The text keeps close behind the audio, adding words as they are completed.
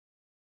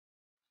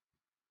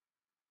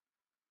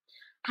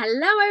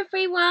Hello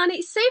everyone,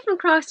 it's Sue from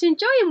Craft and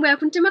Joy and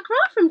welcome to my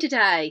craft room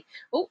today.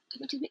 Oh,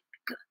 let me just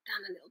go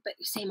down a little bit,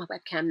 you see my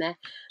webcam there.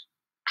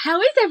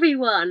 How is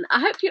everyone? I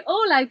hope you're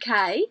all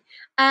okay.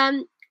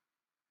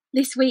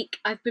 This week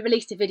I've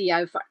released a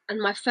video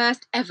and my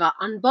first ever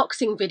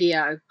unboxing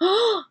video.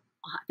 I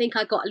think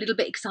I got a little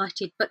bit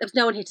excited, but there was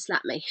no one here to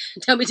slap me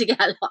and tell me to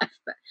get a life.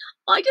 But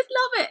I just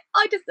love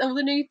it. All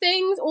the new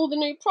things, all the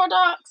new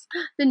products,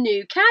 the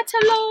new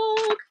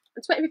catalogue. I'm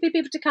just waiting for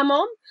people to come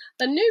on.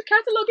 The new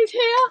catalogue is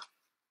here.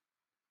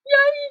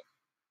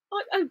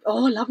 Yay!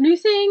 I love new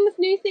things,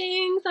 new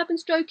things. I've been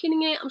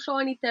stroking it. I'm sure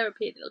I need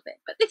therapy a little bit,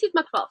 but this is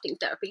my crafting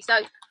therapy,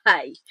 so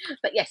hey.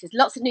 But yes, there's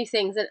lots of new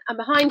things, and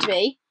behind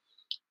me,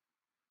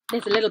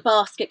 there's a little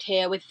basket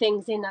here with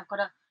things in. I've got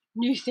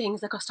new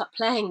things I've got to start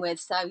playing with,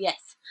 so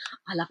yes,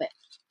 I love it.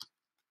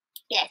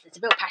 Yes, it's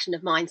a real passion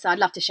of mine, so I'd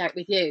love to share it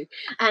with you.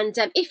 And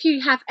if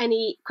you have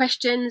any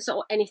questions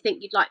or anything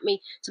you'd like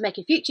me to make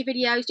in future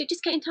videos,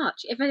 just get in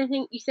touch. If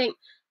anything you think,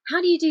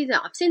 how do you do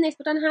that? I've seen this,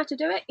 but don't know how to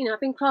do it. You know, I've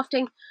been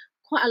crafting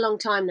quite a long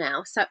time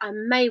now, so I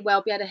may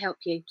well be able to help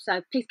you.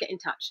 So please get in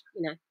touch,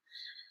 you know.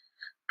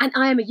 And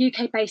I am a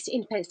UK-based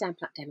independent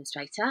Stampin' Up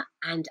demonstrator,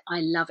 and I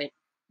love it.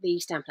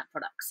 The Stampin' Up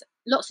products,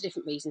 lots of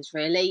different reasons,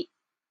 really.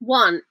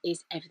 One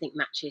is everything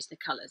matches the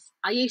colours.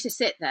 I used to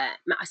sit there,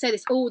 I say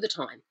this all the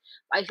time,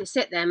 I used to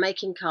sit there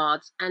making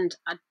cards and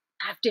I'd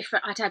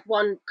have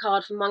one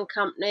card from one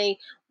company,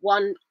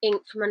 one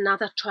ink from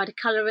another, try to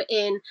colour it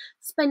in,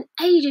 spend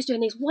ages doing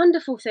these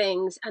wonderful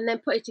things and then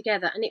put it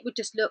together and it would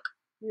just look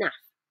naff,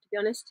 to be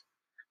honest.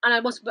 And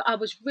I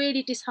was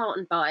really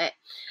disheartened by it,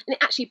 and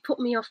it actually put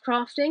me off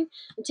crafting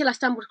until I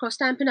stumbled across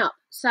Stampin' Up.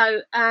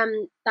 So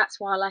that's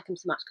why I like them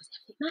so much, because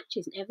everything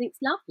matches and everything's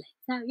lovely.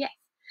 So yes.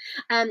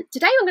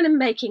 Today I'm going to be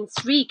making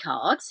 3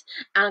 cards,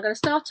 and I'm going to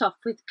start off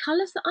with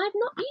colours that I've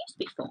not used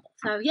before.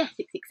 So yes,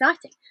 it's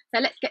exciting.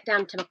 So let's get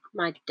down to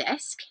my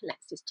desk.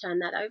 Let's just turn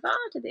that over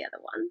to the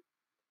other one.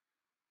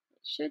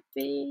 It should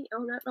be,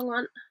 oh no, wrong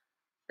one.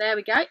 There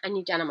we go, and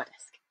you're down on my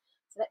desk.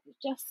 So let's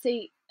just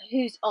see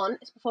who's on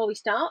before we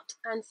start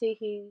and see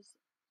who's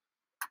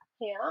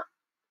here.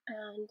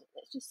 And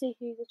let's just see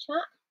who's in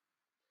chat.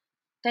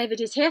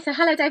 David is here, so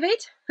hello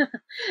David.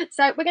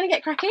 So we're going to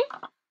get cracking.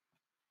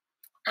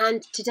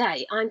 And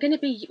today I'm going to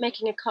be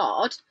making a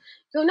card.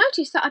 You'll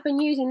notice that I've been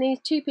using these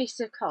 2 pieces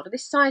of card, or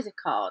this size of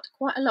card,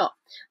 quite a lot.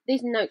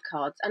 These note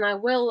cards, and I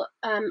will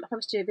I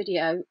promise to do a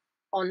video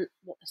on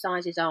what the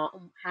sizes are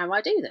and how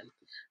I do them.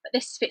 But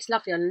this fits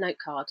lovely on a note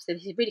card, so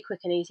this is really quick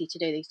and easy to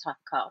do these type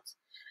of cards.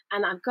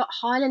 And I've got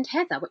Highland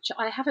Heather, which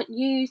I haven't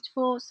used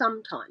for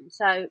some time.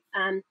 So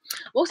I'm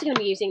also going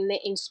to be using the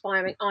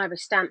Inspiring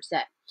Iris stamp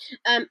set.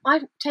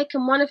 I've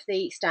taken one of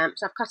the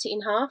stamps, I've cut it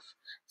in half,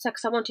 so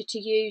because I wanted to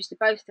use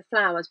both the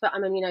flowers, but I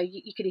mean, you know,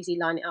 you could easily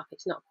line it up,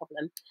 it's not a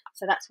problem.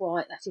 So that's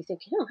why, that's you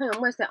thinking, oh, hang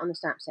on, where's that on the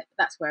stamp set?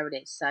 But that's where it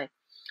is. So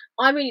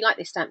I really like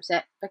this stamp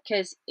set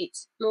because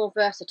it's more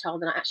versatile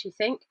than I actually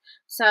think.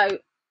 So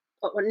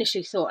what I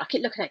initially thought, I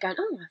keep looking at it going,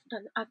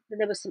 oh,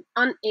 there was some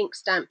uninked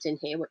stamps in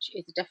here, which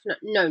is a definite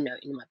no-no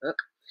in my book.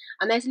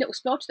 And there's a little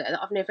splodge there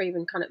that I've never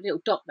even kind of,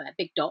 little dot there,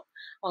 big dot.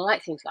 I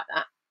like things like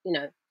that, you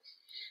know.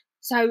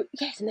 So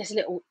yes, and there's a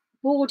little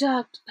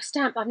border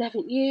stamp I've never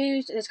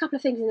used. There's a couple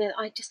of things in there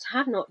that I just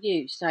have not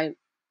used. So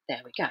there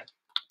we go.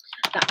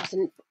 That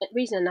was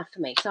reason enough for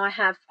me. So I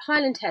have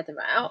Highland Heather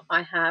out,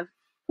 I have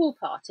Pool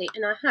Party,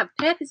 and I have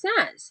Pear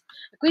Pizzazz,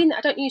 a green that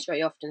I don't use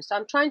very often. So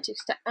I'm trying to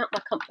step out my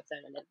comfort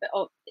zone a little bit,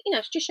 or you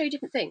know, just show you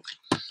different things.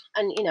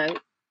 And you know,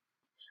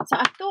 so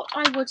I thought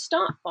I would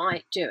start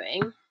by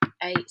doing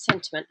a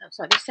sentiment.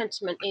 Sorry, this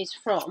sentiment is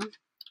from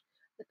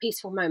the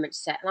Peaceful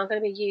Moments set, and I'm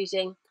going to be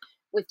using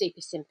With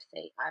Deepest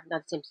Sympathy. I have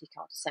another sympathy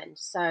card to send,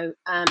 so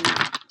I'm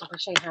going to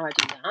show you how I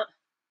do that.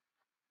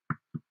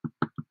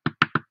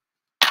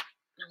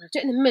 I'm going to do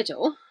it in the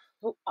middle,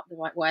 up the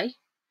right way.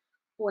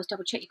 Always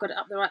double check you've got it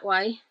up the right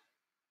way.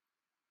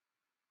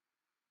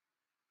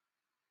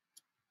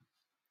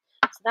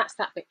 So that's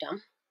that bit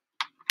done.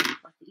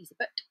 Like the easy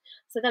bit.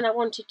 So then I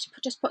wanted to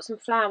just put some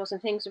flowers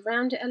and things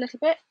around it a little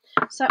bit.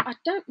 So I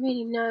don't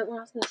really know where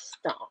I was going to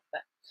start,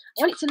 but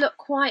I want it to look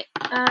quite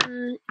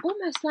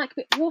almost like a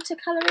bit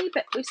watercoloury,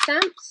 but with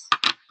stamps.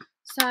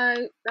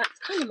 So that's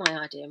kind of my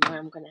idea and where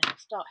I'm going to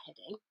start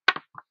heading.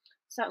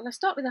 So I'm going to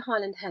start with the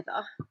Highland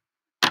Heather.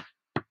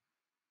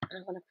 And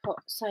I'm going to put,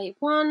 say,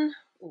 one.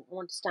 Oh, I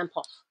want to stamp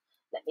off.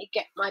 Let me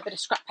get my bit of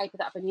scrap paper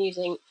that I've been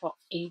using for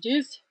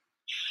ages.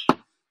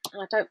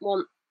 And I don't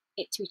want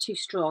it to be too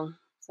strong.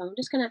 So I'm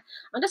just gonna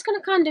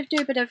kind of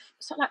do a bit of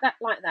something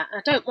like that.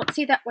 I don't want to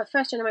see that with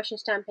first generation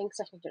stamping,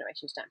 second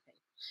generation stamping.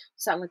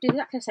 So I'm gonna do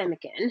exactly the same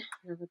again.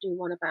 I'm gonna do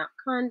one about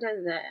kind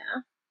of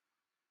there.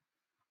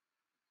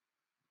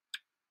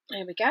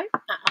 There we go.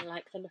 I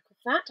like the look of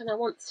that, and I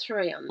want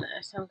 3 on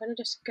there. So I'm gonna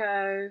just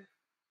go.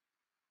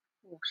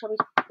 Oh,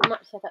 we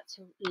might say that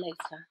till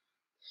later.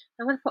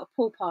 I'm gonna put a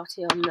Pool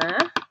Party on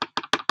there,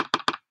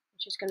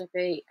 which is gonna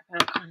be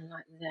about kind of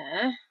like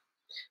there.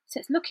 So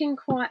it's looking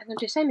quite. I'm gonna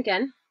do the same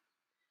again.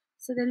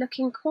 So they're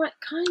looking quite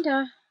kind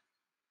of,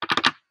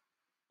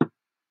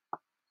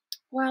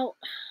 well,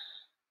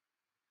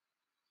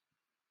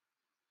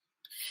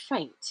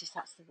 faint, if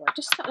that's the word.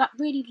 Just sort of like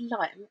really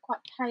light. I'm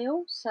quite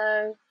pale,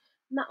 so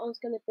that one's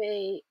going to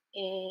be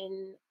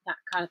in that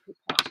colourful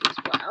party as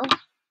well.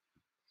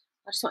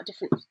 I just want a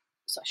different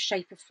sort of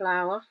shape of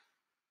flower.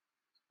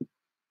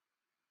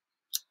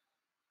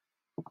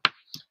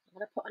 I'm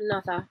going to put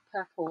another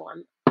purple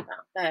one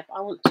about there, but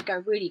I want to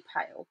go really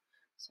pale,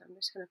 so I'm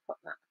just going to put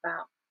that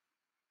about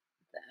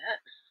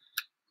there.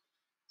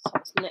 So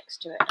it's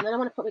next to it, and then I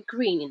want to put a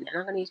green in there.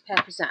 I'm going to use Pear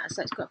Pizzazz,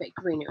 so it's got a bit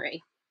of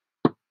greenery.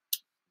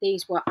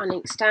 These were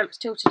uninked stamps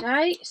till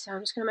today, so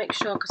I'm just going to make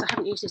sure, because I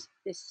haven't used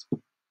this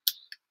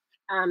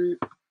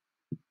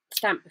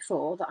stamp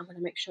before, that I'm going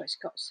to make sure it's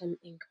got some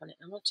ink on it.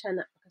 I'm going to turn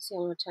that, I can see I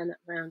want to turn that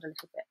around a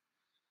little bit.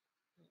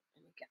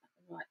 Let me get that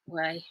the right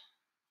way.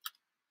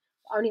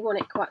 I only want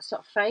it quite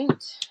sort of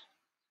faint.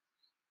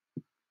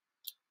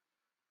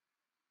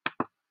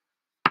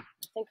 I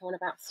think I want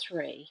about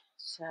 3,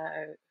 so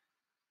I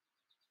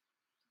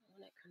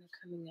want it kind of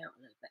coming out a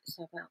little bit,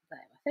 so about there,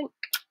 I think.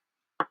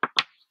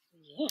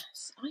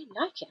 Yes, I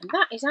like it, and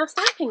that is our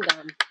stamping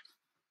done.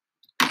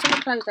 So I'm going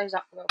to close those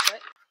up real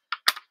quick,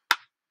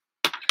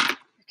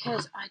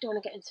 because I don't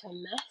want to get into a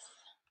mess.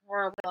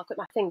 Well, I'll put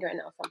my finger in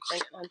it or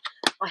something, and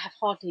I have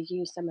hardly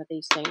used some of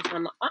these things, and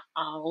I'm like,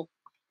 uh-oh.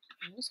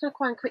 I'm just going to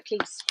quite and quickly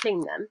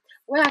clean them.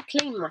 The way I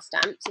clean my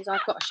stamps is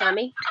I've got a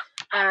chamois,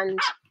 and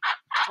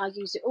I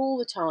use it all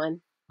the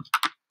time.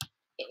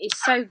 It is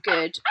so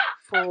good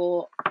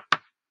for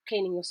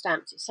cleaning your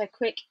stamps. It's so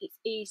quick, it's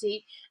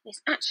easy,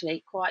 it's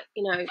actually quite,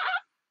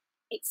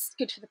 it's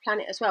good for the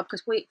planet as well,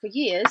 because for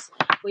years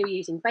we were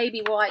using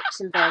baby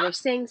wipes and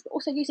various things, but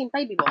also using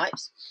baby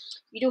wipes,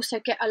 you'd also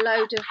get a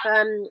load of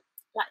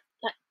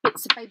like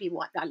bits of baby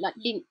wipe, like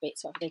lint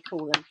bits, whatever they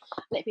call them,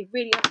 and it'd be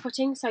really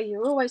off-putting. So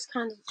you're always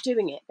kind of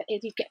doing it, but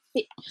you get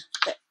bit,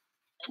 but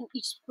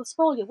you just will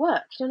spoil your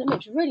work. You know what I mean?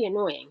 It's really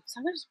annoying. So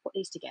I'm going to just put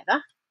these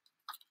together.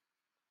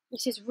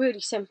 This is a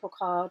really simple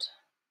card.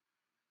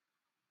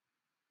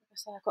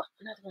 So I've got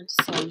another one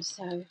to send,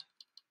 so I'm going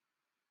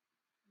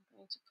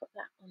to put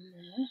that on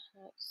there,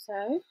 like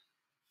so.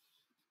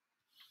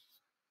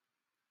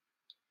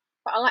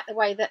 But I like the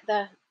way that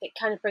it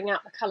kind of bring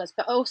out the colours,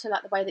 but I also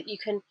like the way that you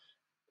can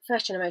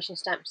first generation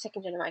stamp,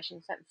 second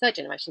generation stamp, third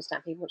generation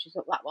stamp, even, which is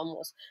what that one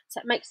was.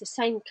 So it makes the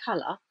same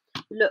colour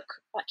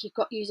look like you've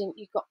got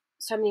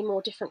so many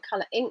more different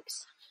colour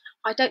inks.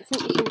 I don't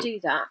think you can do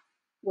that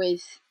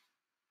with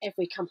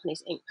every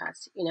company's ink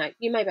pads.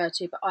 You may be able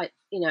to, but I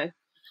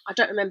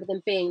don't remember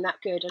them being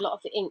that good. A lot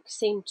of the ink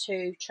seemed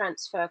to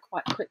transfer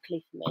quite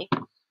quickly for me.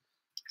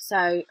 So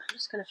I'm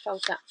just going to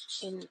fold that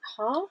in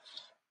half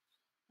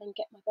and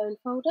get my bone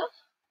folder.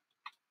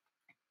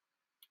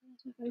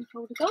 There's my bone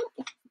folder gone.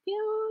 It's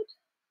good.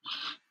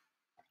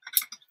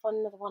 Find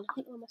another one. I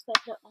think I must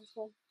open up one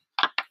for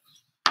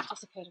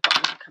disappeared. I've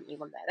got another company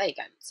one there. There you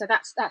go. So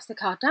that's the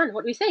card done.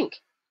 What do we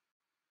think?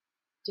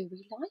 Do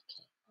we like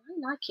it? I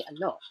like it a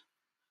lot.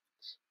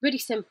 Really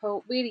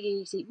simple, really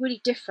easy,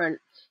 really different.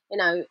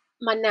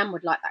 My nan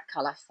would like that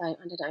colour, so I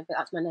don't know, but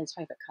that's my nan's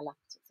favourite colour,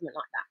 something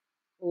like that.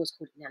 I always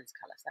called it nan's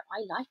colour, so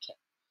I like it.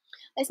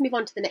 Let's move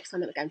on to the next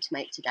one that we're going to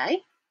make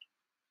today.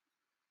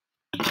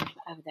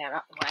 Over there,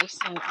 out the way,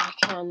 so I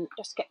can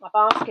just get my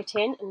basket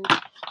in and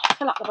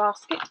fill up the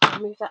basket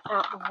and move that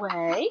out the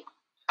way.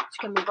 So we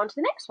can move on to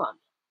the next one.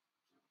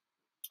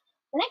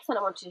 The next one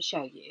I wanted to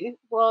show you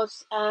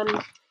was,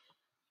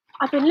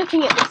 I've been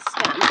looking at this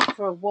stamp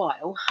for a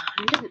while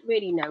and didn't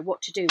really know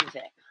what to do with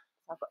it.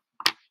 So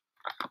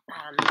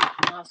and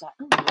I was like,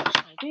 what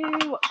should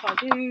I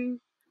do?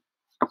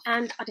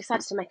 And I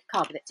decided to make a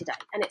card with it today.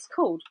 And it's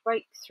called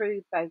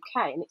Breakthrough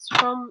Bouquet. And it's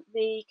from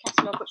the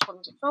catalogue. Which one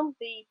was it from?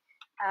 The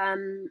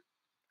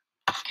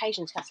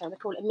Occasions catalogue. They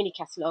call it a mini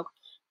catalogue.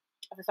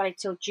 It was valid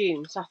till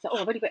June. So I thought,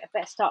 I really better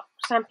start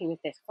stamping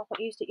with this. I've not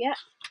used it yet.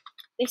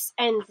 This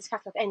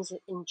catalogue ends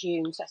in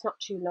June, so it's not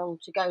too long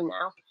to go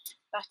now.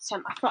 But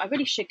I thought I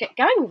really should get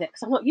going with it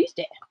because I've not used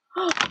it.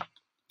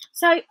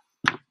 So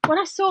when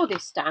I saw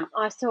this stamp,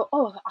 I thought,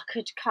 I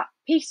could cut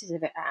pieces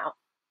of it out.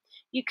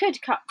 You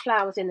could cut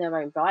flowers in their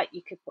own right.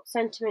 You could put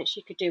sentiments.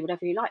 You could do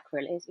whatever you like,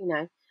 really,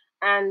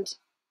 And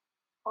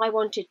I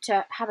wanted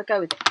to have a go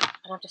with it,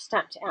 and I've just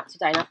stamped it out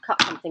today. And I've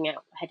cut something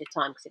out ahead of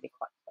time because it'd be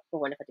quite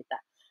boring if I did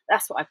that.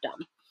 That's what I've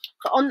done.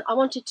 But I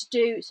wanted to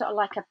do sort of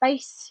like a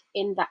base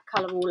in that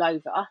colour all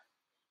over,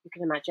 you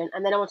can imagine,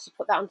 and then I wanted to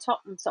put that on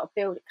top and sort of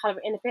colour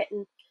it in a bit.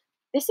 And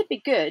this would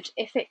be good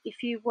if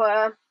you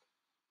were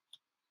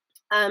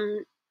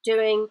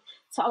doing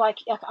sort of like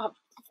I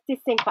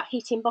did think about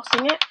heat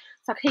embossing it,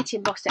 so I could heat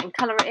emboss it and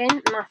colour it in.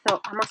 And I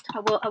thought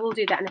I will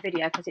do that in a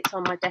video because it's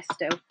on my desk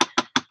still,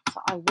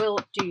 so I will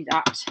do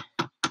that.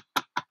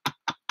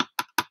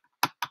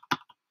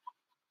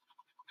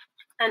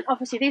 And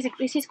obviously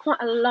this is quite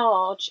a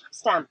large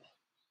stamp,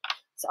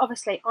 so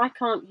obviously I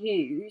can't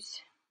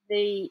use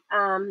the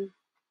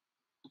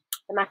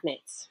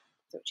magnets,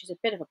 which is a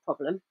bit of a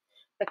problem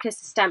because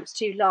the stamp's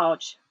too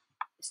large.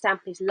 The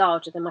stamp is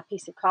larger than my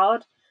piece of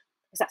card,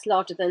 because that's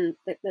larger than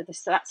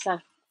that's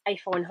a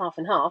A4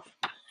 and half,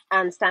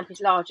 and the stamp is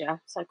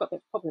larger, so I've got a bit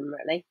of a problem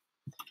really.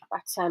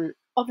 But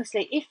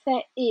obviously, if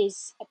there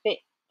is a bit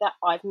that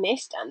I've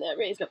missed, and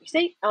there is, look, you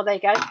see, oh, there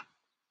you go, a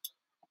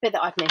bit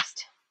that I've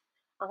missed,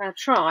 I'm going to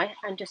try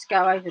and just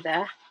go over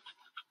there,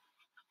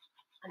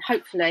 and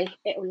hopefully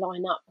it will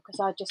line up, because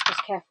I just was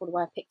careful the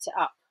way I picked it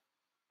up.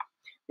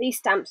 These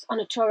stamps are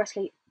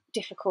notoriously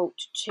difficult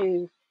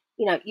to,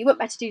 you know, you wouldn't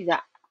be able to do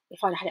that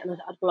if I'd had it on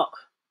a block.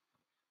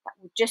 That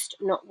would just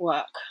not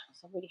work.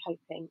 So I'm really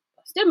hoping.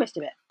 I still missed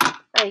a bit.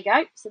 There you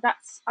go. So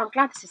that's, I'm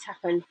glad this has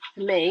happened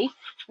for me,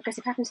 because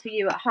if it happens for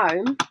you at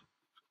home,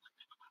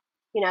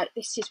 you know,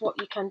 this is what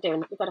you can do,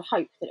 and we've got to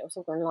hope that it's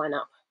all going to line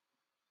up.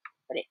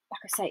 But it,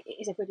 like I say,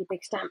 it is a really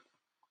big stamp.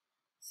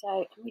 So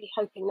I'm really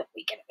hoping that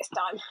we get it this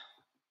time.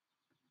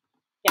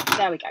 Yeah,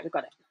 there we go, we've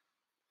got it.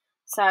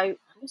 So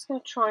I'm just going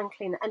to try and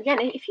clean it. And again,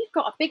 if you've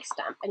got a big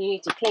stamp and you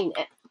need to clean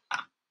it,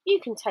 you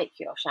can take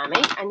your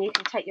chamois, and you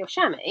can take your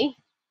chamois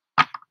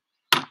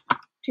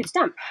to the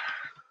stamp.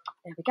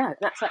 There we go.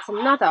 That's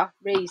another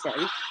reason.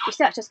 You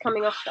see that's just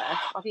coming off there.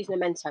 I've used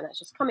Memento. That's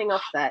just coming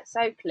off there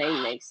so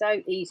cleanly,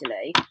 so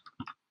easily.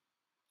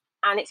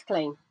 And it's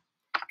clean.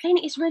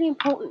 Cleaning is really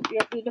important.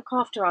 We look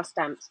after our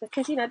stamps,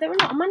 because, you know, they're a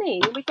lot of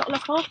money. We've got to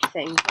look after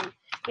things. And,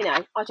 you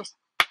know, that's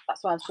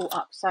why I was brought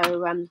up. So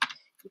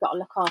you've got to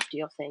look after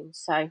your things.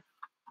 So,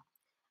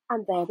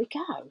 and there we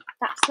go.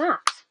 That's that.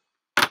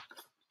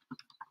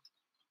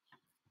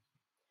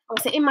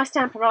 So in my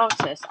stamp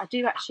apparatus, I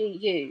do actually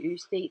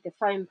use the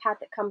foam pad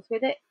that comes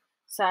with it.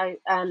 So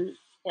you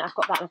know, I've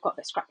got that. I've got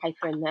the scrap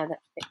paper in there,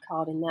 that bit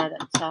card in there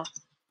that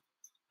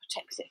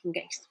protects it from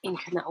getting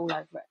ink and that all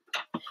over it.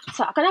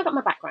 So I've now got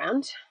my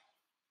background.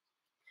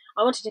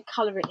 I wanted to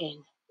colour it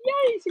in.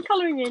 Yay, some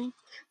colouring in.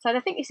 So I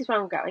think this is where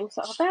I'm going.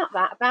 So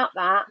about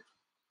that.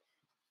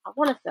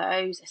 One of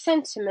those, a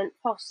sentiment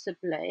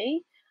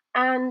possibly,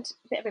 and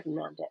a bit of ribbon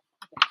around it.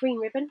 A bit of green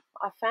ribbon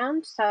I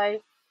found.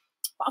 So.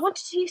 But I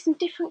wanted to use some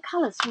different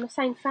colours from the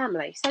same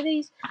family. So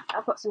these,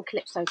 I've got some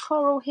Calypso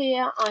Coral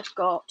here. I've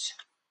got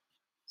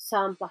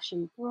some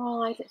Blushing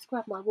Bride. Let's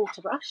grab my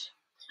water brush.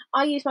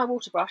 I use my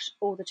water brush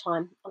all the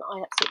time, and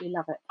I absolutely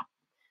love it.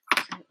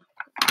 So,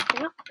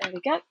 there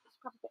we go. Let's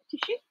grab a bit of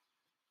tissue.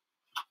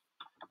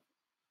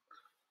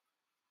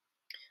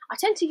 I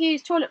tend to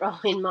use toilet roll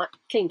in my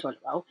clean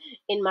toilet roll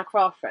in my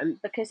craft room,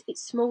 because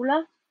it's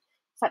smaller.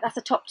 So that's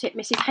a top tip,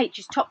 Mrs.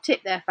 H's top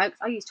tip there,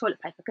 folks. I use toilet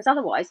paper, because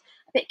otherwise,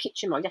 a bit of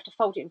kitchen roll, you have to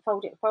fold it and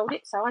fold it and fold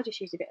it. So I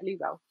just use a bit of loo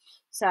roll.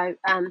 So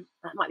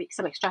that might be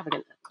some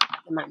extravagant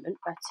at the moment,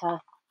 but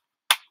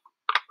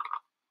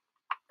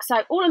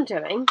so all I'm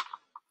doing,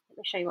 let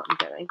me show you what I'm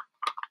doing,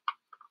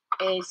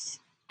 is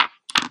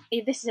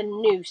this is a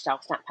new style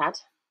stamp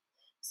pad.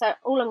 So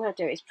all I'm going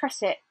to do is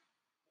press it,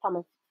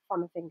 thumb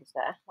my fingers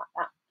there, like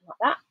that, like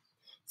that.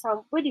 So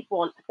I really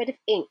want a bit of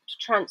ink to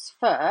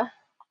transfer.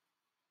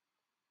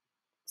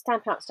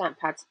 Stampin' Up stamp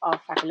pads are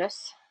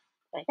fabulous.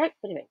 There you go,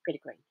 bit of ink, bit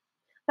of green.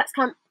 That's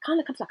kind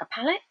of comes like a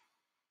palette.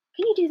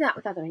 Can you do that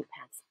with other ink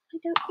pads? I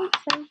don't think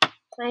so.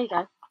 There you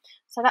go.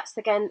 So that's,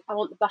 again, I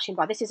want the Blushing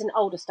Bride. This is an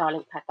older style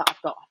ink pad that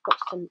I've got. I've got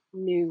some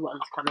new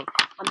ones coming,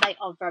 and they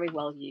are very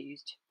well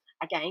used.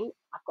 Again,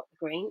 I've got the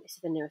green. This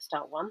is the newer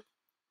style one.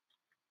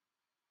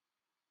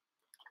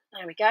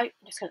 There we go.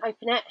 I'm just going to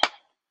open it.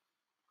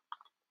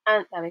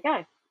 And there we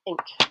go. Ink.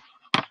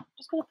 I'm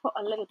just going to put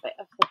a little bit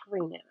of the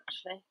green in,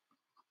 actually.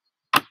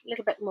 A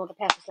little bit more of the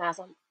purple now.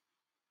 I'm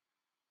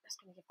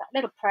just going to give that a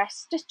little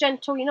press. Just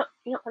gentle. You're not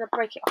going to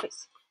break it off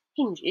its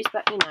hinges,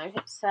 but, you know,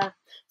 it's so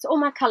all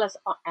my colours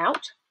are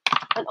out.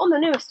 And on the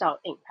newer style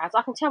ink pads,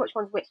 I can tell which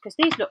one's which, because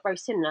these look very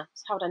similar.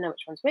 So how would I know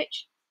which one's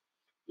which?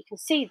 You can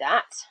see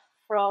that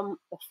from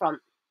the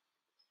front.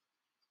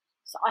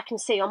 So I can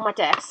see on my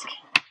desk,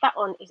 that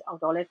one is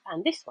Old Olive,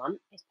 and this one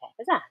is Pear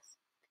Pizzazz.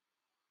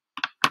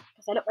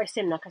 Because they look very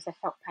similar, because they're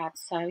felt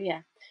pads. So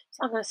yeah.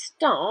 So I'm going to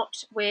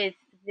start with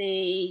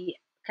the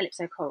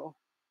Calypso Coral.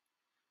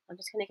 I'm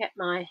just going to get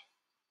my, I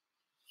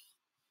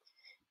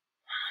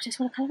just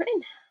want to colour it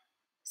in.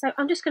 So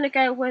I'm just going to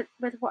go with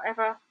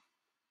whatever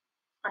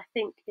I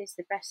think is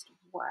the best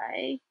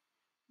way.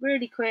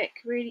 Really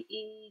quick, really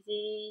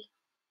easy.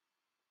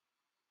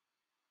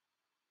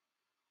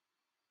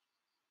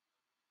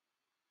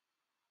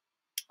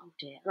 Oh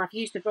dear, and I've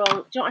used the wrong, do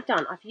you know what I've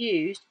done? I've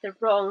used the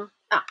wrong,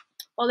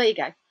 well there you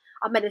go.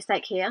 I've made a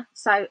mistake here.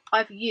 So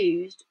I've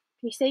used,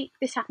 can you see?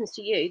 This happens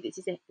to you. This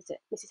is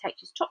Mrs.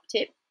 H's top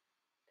tip.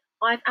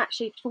 I've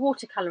actually, for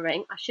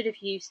watercolouring, I should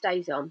have used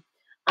Stayz on,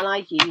 and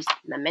I used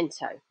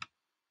Memento.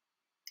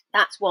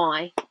 That's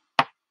why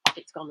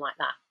it's gone like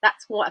that.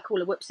 That's what I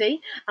call a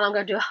whoopsie, and I'm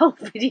going to do a whole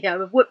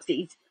video of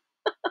whoopsies.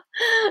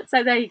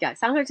 So there you go.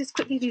 So I'm going to just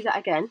quickly do that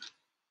again.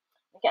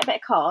 Get a bit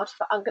of card,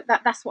 but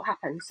that's what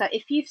happens. So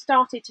if you've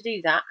started to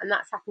do that, and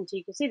that's happened to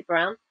you, can see the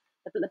brown,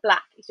 the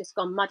black is just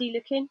gone muddy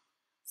looking.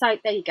 So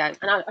there you go,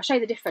 and I'll show you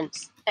the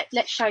difference.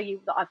 Let's show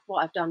you that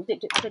what I've done. I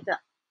did that, you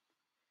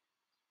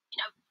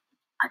know,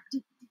 I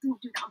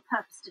didn't do that on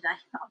purpose today.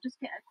 But I'll just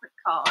get a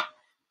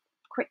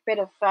quick bit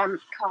of card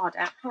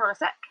out. Hang on a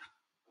sec.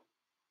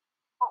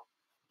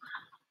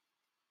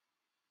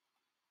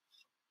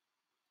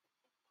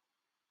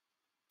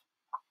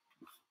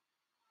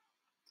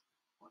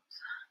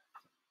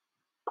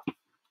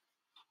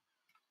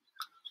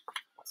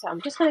 So I'm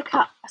just going to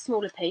cut a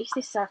smaller piece.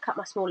 This I cut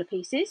my smaller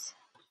pieces.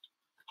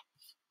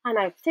 I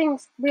know,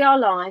 things, we are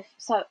live,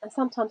 so, and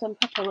sometimes I'm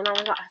prepping and I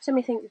have so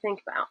many things to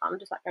think about. I'm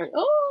just like going,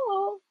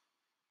 oh.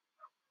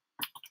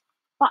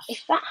 But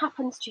if that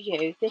happens to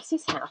you, this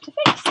is how to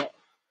fix it.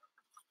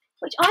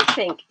 Which I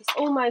think is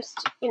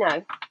almost, you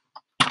know,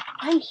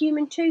 I'm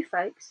human too,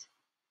 folks.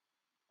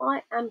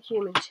 I am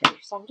human too.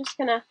 So I'm just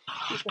going to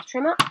use my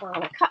trimmer and I'm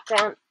going to cut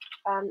down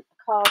a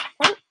card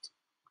front.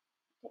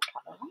 I didn't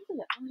cut that one,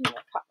 didn't it? I didn't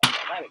cut that one.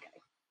 There we go.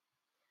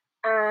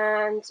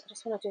 And I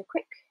just want to do a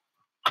quick.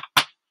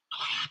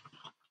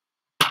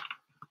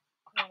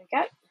 There we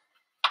go.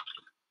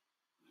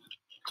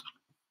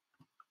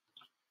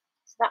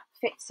 So that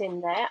fits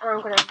in there. And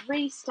I'm going to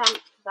re-stamp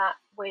that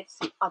with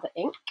some other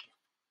ink.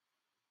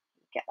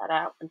 Get that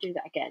out and do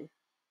that again.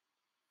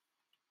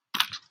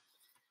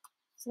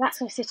 So that's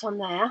going to sit on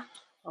there.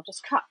 I'll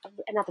just cut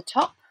another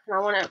top, and I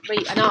want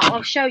to and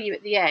I'll show you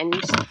at the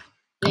end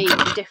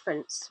the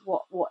difference,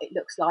 what it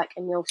looks like,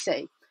 and you'll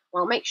see.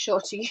 I'll make sure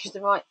to use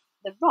the right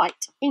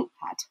ink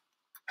pad,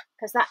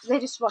 because they're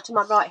just right to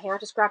my right here. I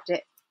just grabbed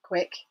it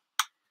quick,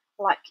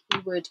 like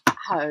you would at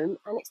home,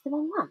 and it's the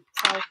wrong one.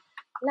 So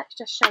let's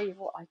just show you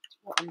what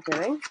I'm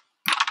doing.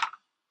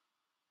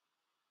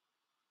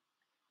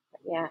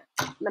 But yeah,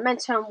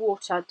 Memento and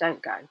water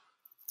don't go.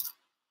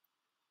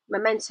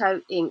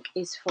 Memento ink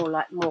is for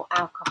like more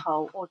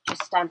alcohol or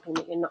just stamping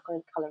that you're not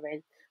going to colour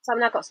in. So I've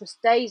now got some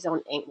Stayz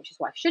on ink, which is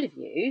what I should have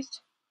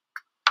used.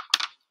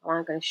 And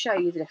I'm going to show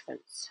you the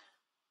difference.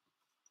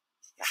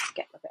 Let's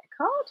get my bit of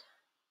card.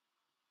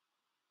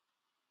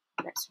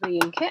 Let's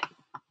re-ink it.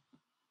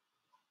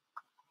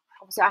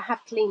 Obviously I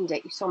have cleaned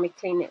it. You saw me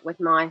clean it with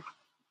my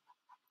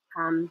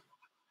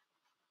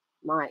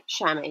my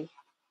chamois.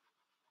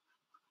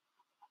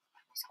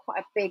 It's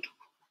quite a big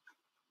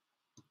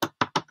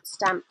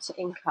stamp to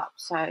ink up,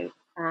 so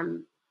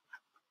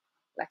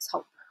let's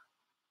hope.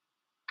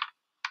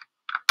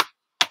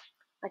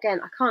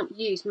 Again, I can't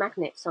use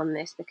magnets on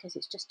this because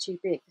it's just too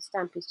big. The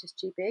stamp is just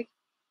too big.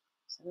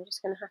 So we're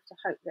just going to have to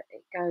hope that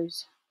it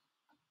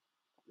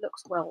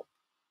looks well.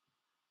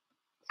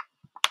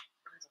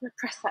 I'm just going to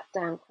press that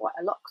down quite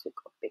a lot because we've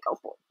got a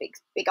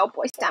big old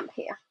boy stamp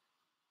here.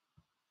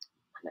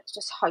 And let's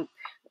just hope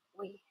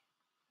that it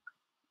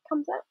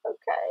comes out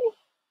okay.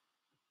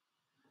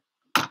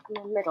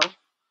 In the middle.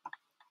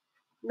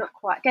 Not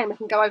quite. Again, we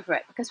can go over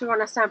it because we're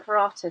on a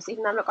Stamparatus,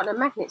 even though I've not got no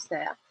magnets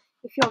there.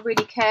 If you're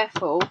really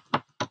careful,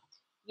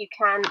 you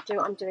can do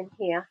what I'm doing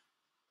here.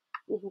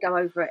 You can go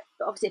over it,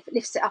 but obviously if it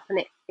lifts it up and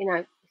it, you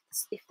know,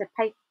 if the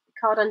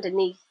card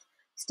underneath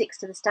sticks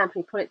to the stamp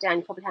and you pull it down,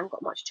 you probably haven't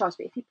got much choice.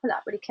 But if you pull it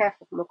up really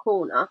careful from a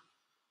corner,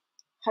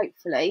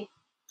 hopefully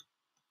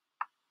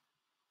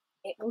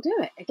it will do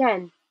it.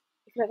 Again,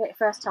 if you don't get it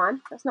first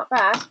time, that's not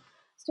bad.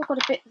 Still got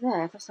a bit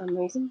there for some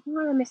reason.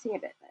 Why am I missing a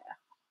bit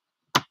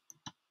there?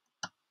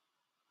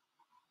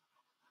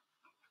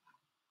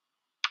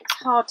 It's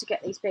hard to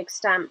get these big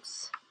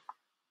stamps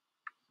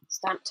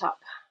stamped up.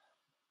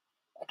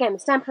 Again,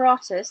 with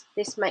Stamparatus,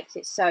 this makes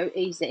it so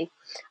easy.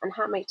 And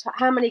how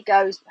many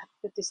goes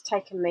have this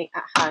taken me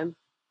at home?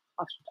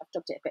 I've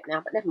dropped it a bit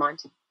now, but never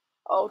mind.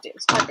 Oh,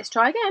 let's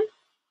try again.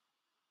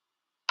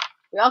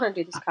 We are going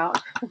to do this card.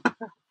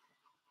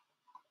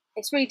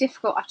 It's really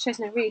difficult. I've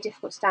chosen a really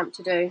difficult stamp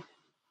to do.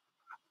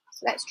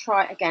 So let's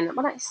try it again.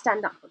 Why don't you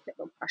stand up with a bit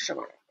more pressure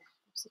on it?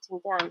 I'm sitting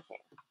down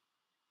here.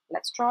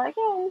 Let's try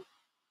again.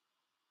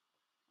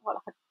 What,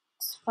 like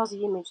a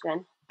fuzzy image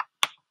then.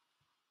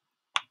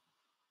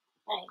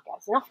 There you go,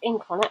 there's enough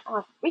ink on it.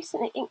 I've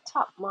recently inked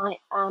up my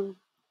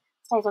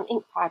Stayz on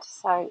ink pad,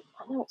 so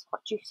I know it's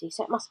quite juicy,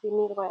 so it must be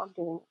me the way I'm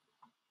doing it.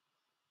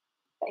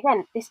 But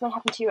again, this may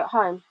happen to you at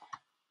home.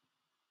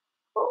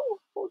 Oh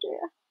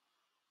dear.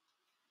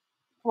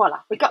 Voila,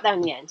 we got there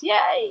in the end.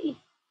 Yay!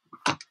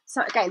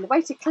 So again, the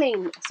way to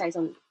clean Stayz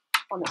on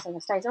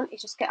Stayz on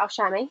is just get our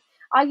chamois.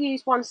 I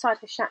use one side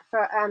for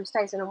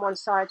Stayz on and one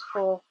side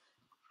for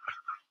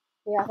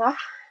the other.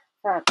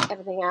 For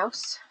everything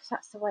else. So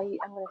that's the way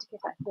I'm going to give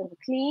that a bit of a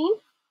clean.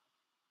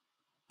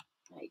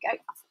 There you go.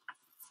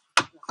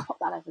 Let's pop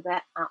that over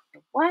there out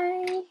the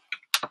way.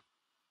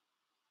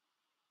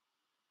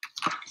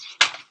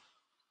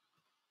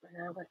 And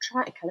now I'm going to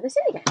try and colour this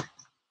in again.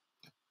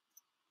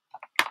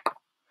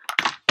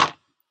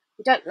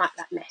 We don't like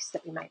that mess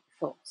that we made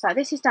before. So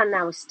this is done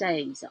now with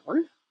Stayz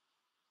on.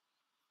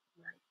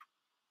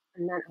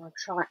 And then I'll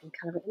try and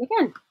colour it in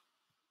again.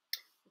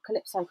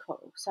 Calypso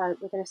coral. So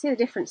we're going to see the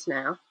difference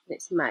now that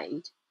it's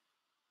made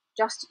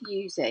just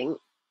using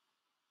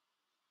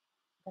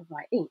the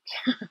right ink.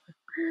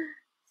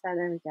 So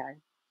there we go.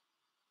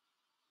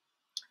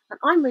 And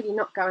I'm really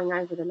not going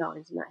over the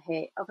lines in that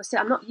here. Obviously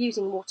I'm not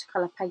using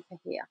watercolour paper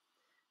here.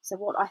 So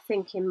what I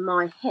think in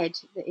my head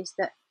is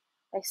that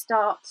they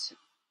start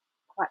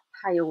quite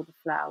pale, the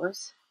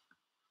flowers,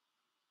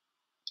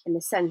 in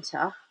the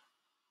centre.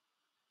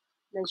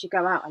 And as you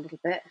go out a little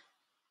bit,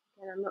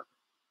 and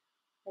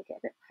they get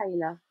a bit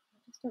paler. I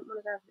just don't want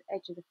to go over the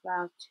edge of the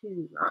flower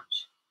too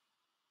much.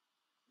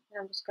 And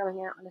I'm just going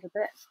out a little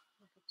bit.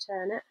 I can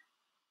turn it.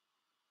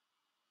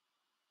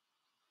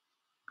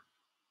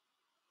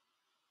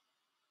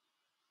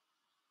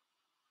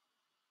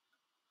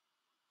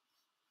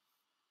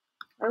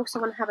 I also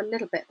want to have a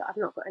little bit that I've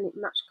not got any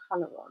much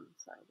colour on,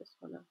 so I just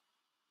want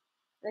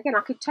to. Again,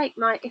 I could take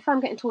my, if I'm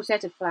getting towards the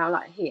edge of the flower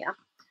like here,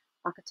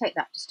 I could take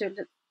that, just do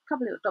a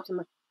couple of little dots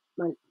on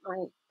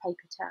my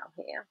paper towel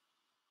here.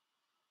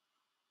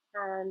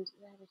 And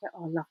there we go.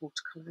 Oh, I love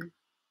watercolouring.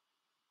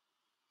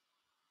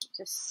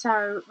 Just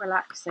so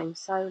relaxing,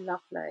 so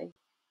lovely.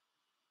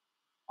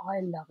 I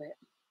love it.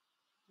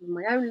 In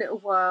my own little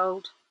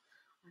world.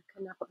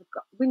 I've got the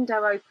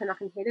window open, I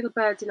can hear little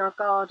birds in our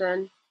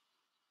garden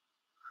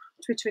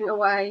twittering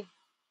away.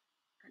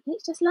 And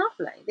it's just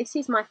lovely. This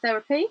is my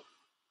therapy.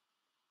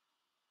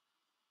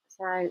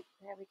 So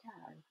there we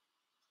go.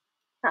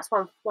 That's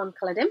one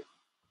coloured in.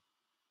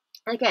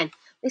 And again,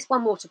 this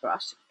one water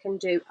brush can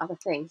do other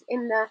things.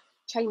 In the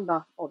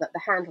chamber, or the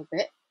handle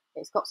bit,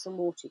 it's got some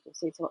water. You can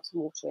see it's got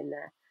some water in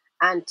there.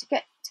 And to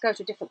go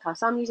to a different colour,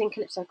 so I'm using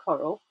Calypso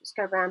Coral. Just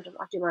go around and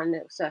I do my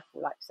little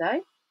circle like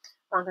so.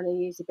 I'm going to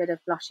use a bit of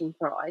Blushing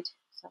Bride.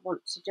 So I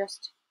want to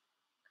just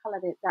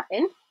colour that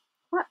in,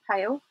 quite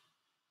pale.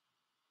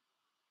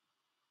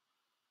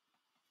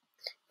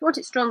 If you want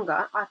it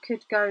stronger, I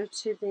could go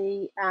to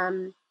the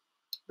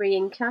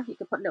re-inker. You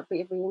could put a little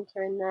bit of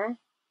re-inker in there.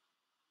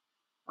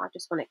 I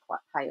just want it quite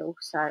pale,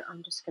 so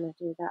I'm just going to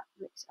do that,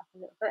 mix it up a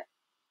little bit.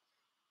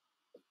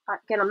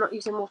 Again, I'm not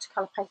using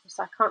watercolour paper,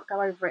 so I can't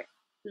go over it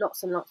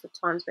lots and lots of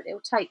times, but it will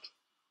take,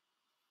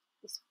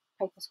 this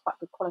paper's quite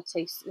good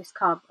quality, this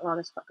card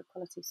rather is quite good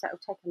quality, so it will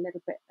take a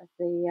little bit of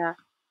the,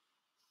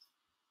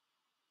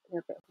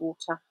 little bit of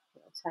water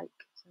it will take.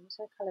 So I'm just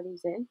going to colour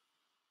these in.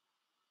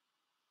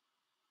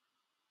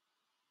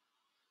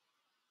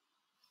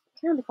 It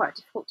can be quite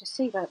difficult to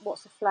see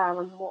what's a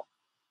flower and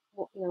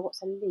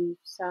what's a leaf,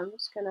 so I'm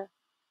just going to,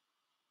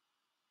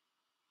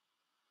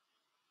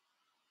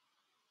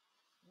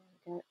 there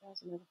we go,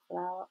 there's another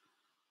flower.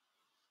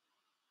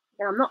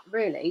 Again, I'm not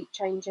really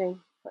putting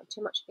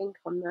too much ink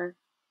on there.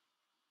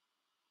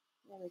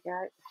 There we go.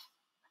 I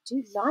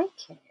do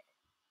like it.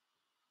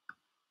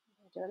 I'm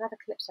going to do another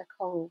Calypso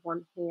Coral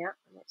one here,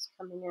 and it's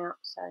coming out,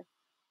 so I'm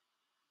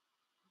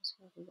just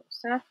going to do little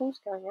circles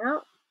going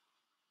out.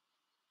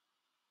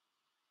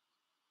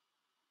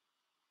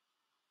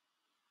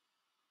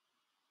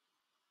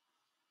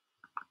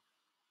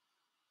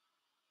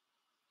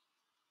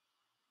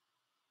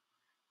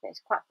 It's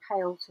quite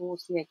pale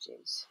towards the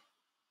edges.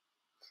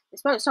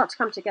 This won't start to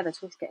come together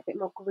until we get a bit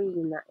more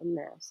green in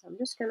there. So I'm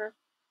just going to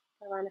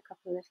go around a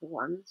couple of little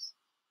ones.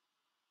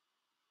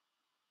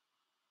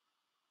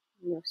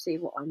 And you'll see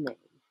what I mean.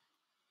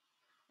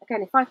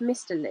 Again, if I've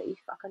missed a leaf,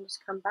 I can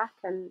just come back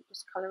and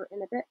just colour it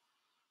in a bit.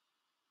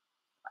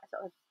 Quite a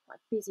sort of like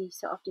busy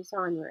sort of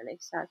design really.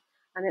 So,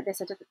 and then there's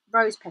a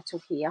rose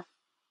petal here.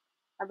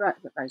 A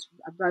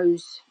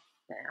rose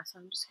there. So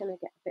I'm just going to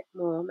get a bit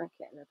more, make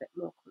it a little bit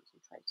more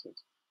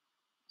concentrated.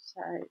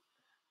 So there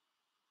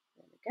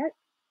we go.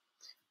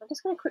 I'm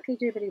just going to quickly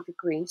do a bit of the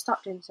green,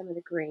 start doing some of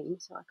the green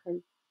so I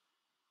can,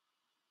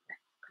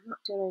 I'm not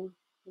doing,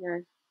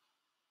 I'm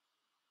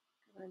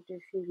going to do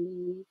a few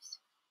leaves.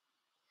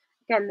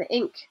 Again, the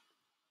ink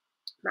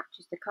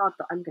matches the card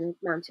that I'm going to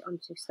mount it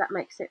onto, so that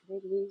makes it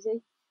really easy.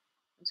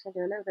 I'm just going to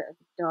do a little bit of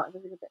dark, a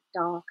little bit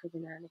dark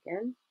every now and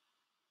again.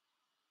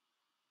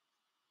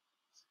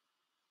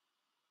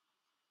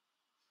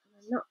 And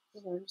I'm not,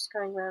 I'm just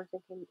going around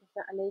thinking, is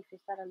that a leaf?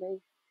 Is that a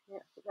leaf? Yeah,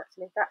 I think that's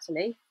a leaf. That's a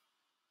leaf.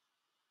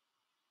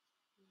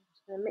 I'm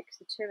just going to mix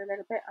the two a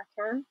little bit. I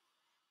can,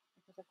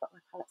 because I've got my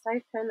palettes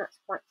open. That's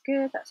quite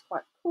good. That's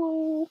quite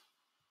cool.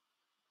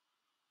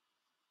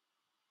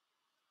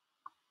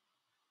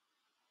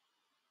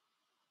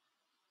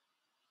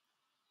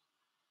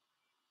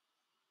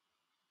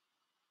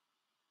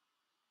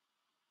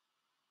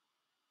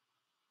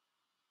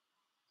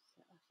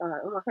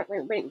 Oh, I think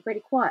we went really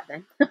quiet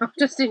then. I'm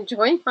just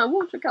enjoying my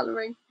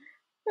watercolouring.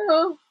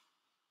 Oh.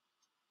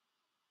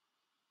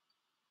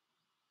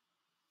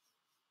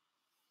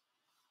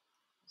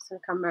 Just going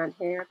to come around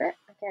here a bit.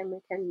 Again, we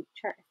can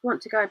check. If you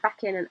want to go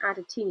back in and add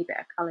a teeny bit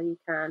of colour, you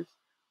can.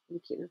 You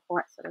keep them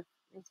quite sort of.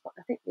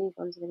 I think these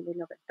ones are going to be a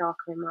little bit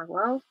darker in my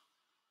world.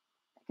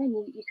 Again,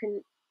 you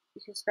can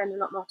spend a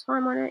lot more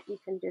time on it. You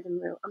can do them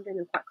I'm doing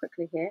them quite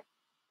quickly here.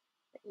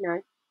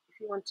 But, if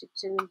you wanted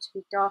them to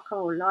be darker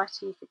or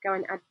lighter, you could go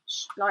and add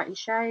light and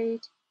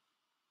shade.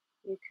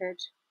 You could,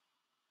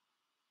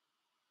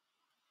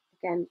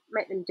 again,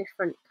 make them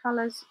different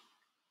colours.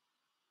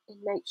 In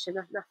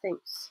nature,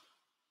 nothing's,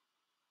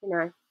 a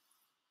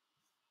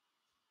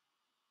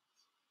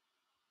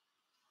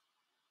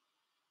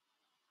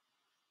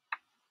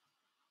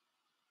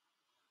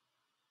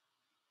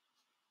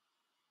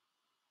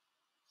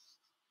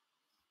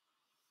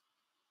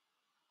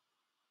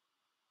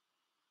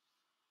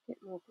bit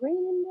more green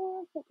in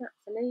there. I think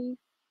that's a leaf.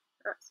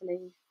 That's a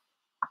leaf.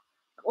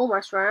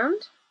 Almost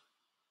round.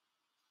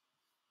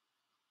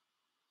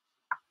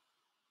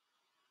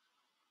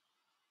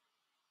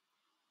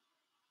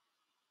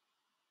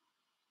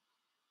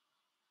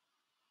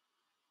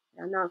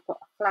 I know I've got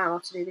a flower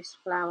to do this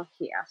flower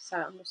here, so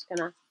I'm just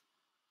gonna.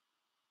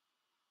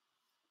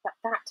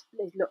 That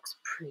looks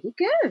pretty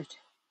good.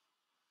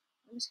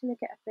 I'm just gonna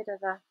get a bit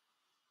of a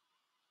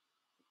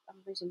I'm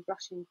using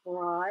Brushing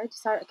Bride.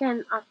 So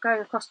again, I'm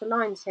going across the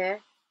lines here.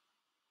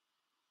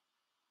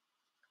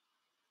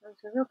 So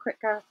a real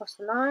quick go across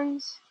the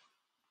lines.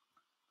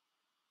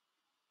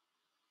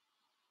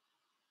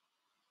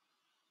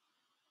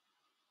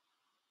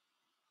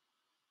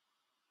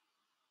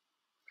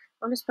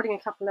 I'm just putting a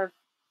couple of,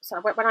 so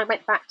when I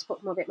went back to put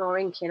a bit more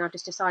ink in, I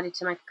just decided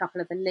to make a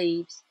couple of the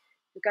leaves.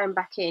 You're going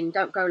back in,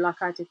 don't go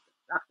like I did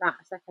like that.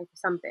 It's okay for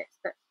some bits,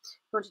 but if you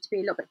want it to be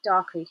a little bit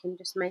darker, you can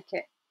just make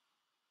it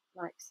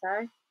like so.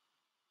 I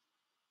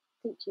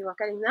think you are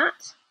getting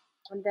that.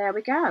 And there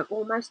we go,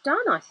 almost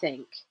done, I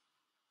think.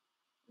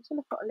 I'm just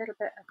going to put a little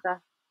bit of the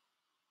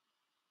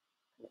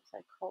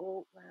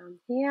coral around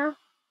here.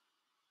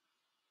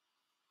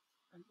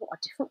 And what a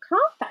different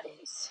card that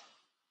is.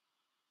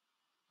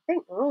 I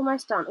think we're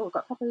almost done. Oh, we've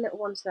got a couple of little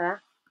ones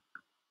there.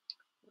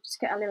 We'll just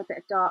get a little bit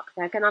of dark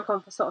there. Again, I've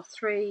gone for sort of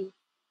three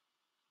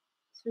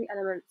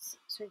elements,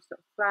 three sort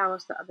of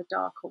flowers that are the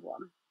darker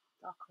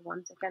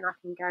ones. Again, I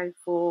can go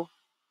for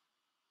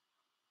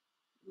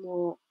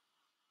more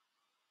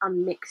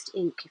unmixed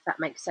ink, if that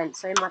makes sense.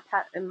 So I've got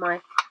that,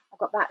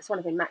 it's one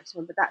of the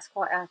maximum, but that's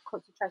quite a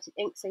concentrated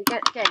ink. So you're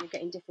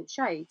getting different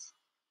shades.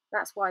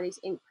 That's why these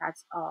ink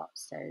pads are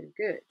so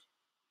good.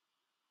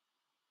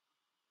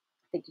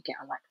 I think you get,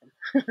 I like them.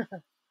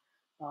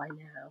 By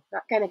now.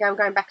 Again, I'm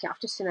going back.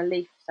 I've just seen a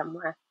leaf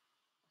somewhere.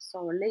 I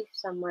saw a leaf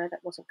somewhere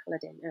that wasn't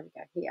coloured in. There we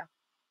go. Here.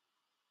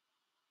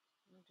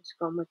 I've just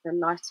gone with the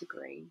lighter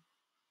green.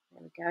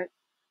 There we go. I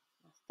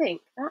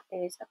think that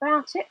is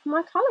about it for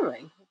my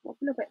colouring. A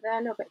little bit there,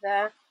 a little bit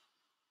there.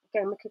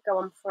 Again, we could go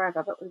on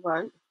forever, but we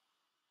won't.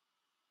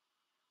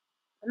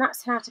 And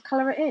that's how to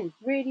colour it in.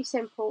 Really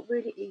simple,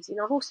 really easy.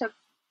 And I've also,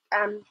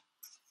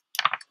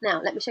 now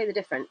let me show you the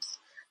difference.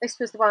 This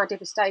was the one I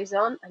did with Stayz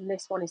on, and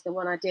this one is the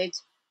one I did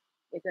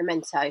with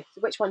Memento.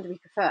 So which one do we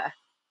prefer?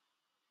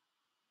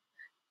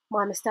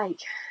 My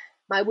mistake.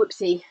 My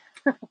whoopsie.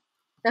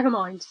 Never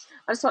mind.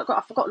 I've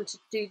forgotten to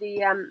do the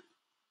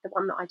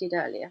one that I did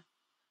earlier.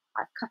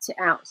 I've cut it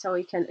out so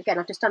we can, again,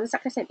 I've just done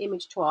exactly the same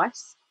image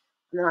twice,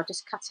 and then I've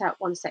just cut out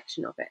one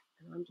section of it.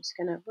 And I'm just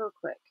going to, real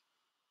quick,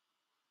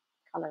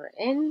 colour it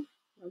in.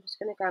 I'm just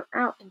going to go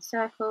out in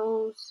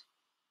circles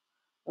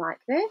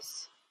like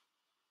this.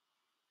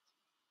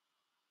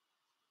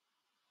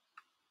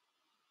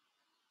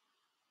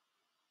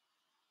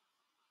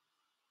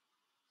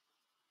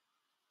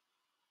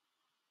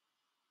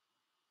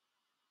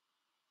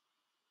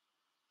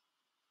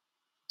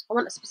 I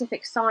want a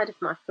specific side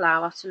of my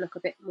flower to look a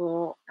bit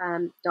more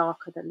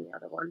darker than the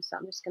other one, so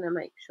I'm just going to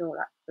make sure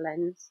that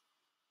blends.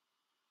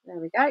 There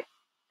we go.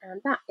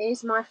 And that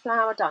is my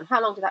flower done. How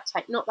long did that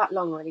take? Not that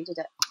long, really, did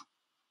it?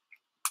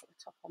 Put the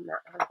top on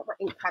that. I've got my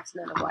ink pads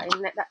now away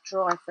and let that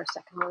dry for a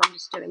second while I'm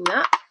just doing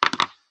that.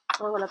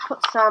 I'm going to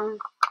put some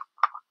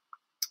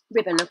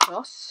ribbon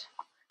across.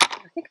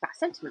 I think about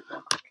sentiment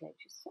real quickly,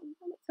 which is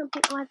something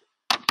I've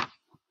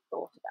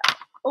thought about.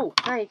 Oh,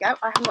 there you go.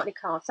 I haven't got any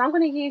cards. So I'm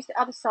going to use the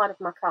other side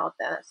of my card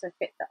there. That's a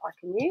bit that I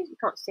can use. You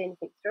can't see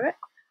anything through it.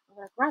 I'm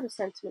going to grab a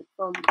sentiment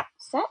from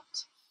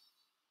set.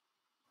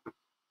 Which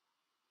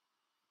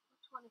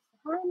one is the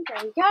hand?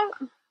 There we go.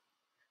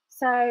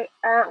 So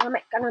I'm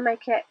going to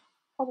make it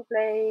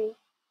probably,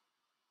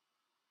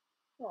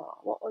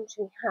 what one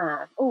do we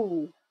have?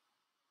 Oh,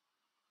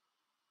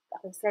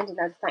 I've been sending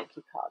loads of thank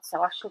you cards,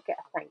 so I shall get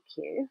a thank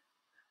you.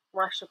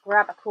 And I shall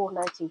grab a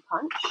coordinating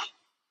punch.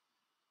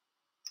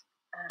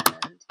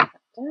 And put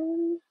that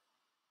down.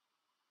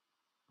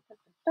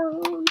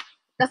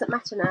 Doesn't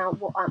matter now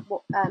what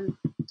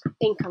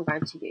ink I'm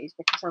going to use,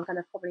 because I'm going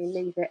to probably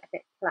leave it a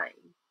bit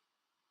plain,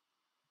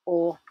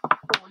 or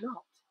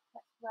not.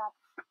 Let's grab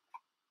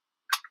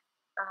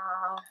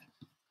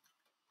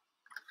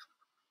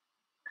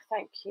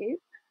thank you.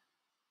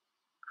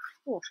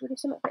 Oh, should we do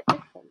something a bit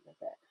different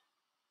with it?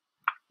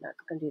 No, I'm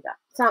going to do that.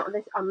 So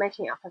I'm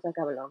making it up as I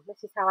go along.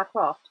 This is how I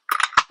craft.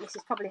 This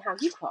is probably how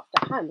you craft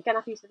at home. Again,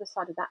 I've used the other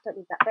side of that. Don't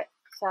need that bit,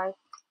 so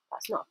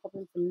that's not a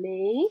problem for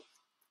me.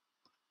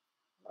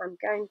 I'm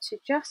going to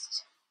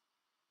just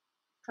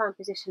try and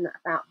position that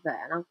about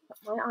there. And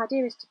my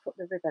idea is to put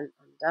the ribbon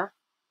under,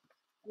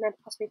 and then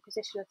possibly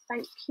position a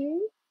thank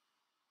you,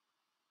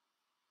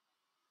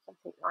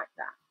 something like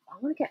that. I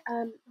want to get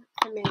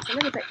it's a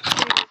little bit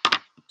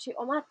too.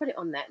 I want to put it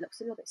on there. It looks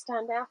a little bit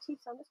standouty,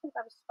 so I'm just going to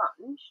grab a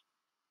sponge,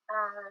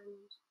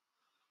 and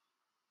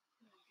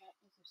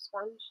there's a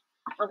sponge.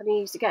 I'm going to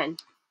use again.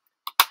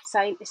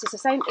 This is the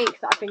same ink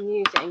that I've been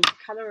using to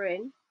colour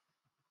in,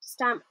 to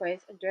stamp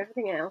with, and do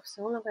everything else.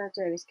 So all I'm going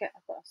to do is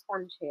I've got a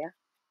sponge here,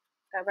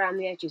 go around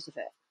the edges of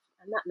it,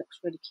 and that looks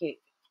really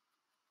cute.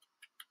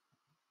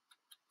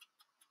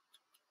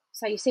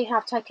 So you see how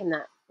I've taken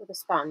that with a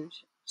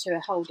sponge to a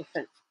whole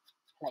different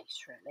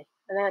place, really.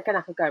 And then again,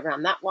 I could go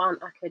around that one.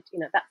 I could,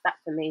 that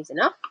for me is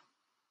enough.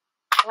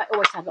 I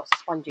always have lots of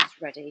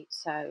sponges ready,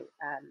 so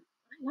I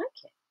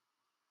like it.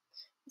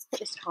 Let's put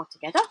this card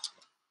together.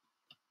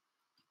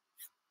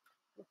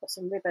 I'll put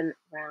some ribbon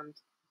around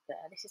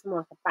there. This is more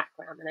like a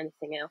background than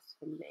anything else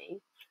for me.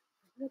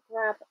 I'm going to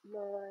grab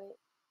my,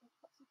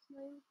 what's this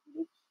name?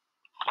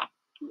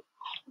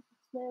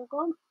 all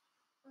gone.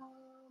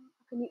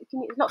 You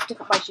can use lots of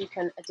different ways you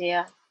can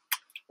adhere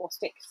or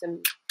stick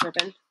some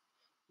ribbon.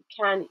 You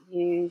can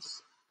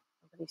use,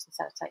 I'm going to use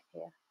some sellotape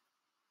here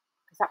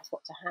because that's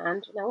what to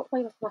hand. Now, what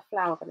way was my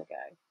flower going to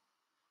go?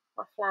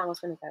 My flower's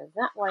going to go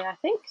that way, I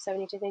think. So we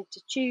need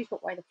to choose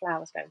what way the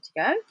flower's going to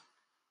go,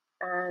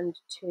 and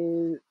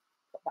to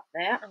put that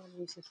there. I'm going to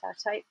use some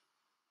sellotape.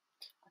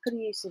 I could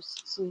have used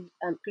some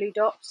glue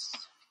dots.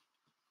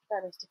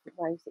 Various different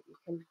ways that you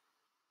can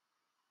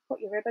put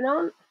your ribbon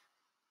on.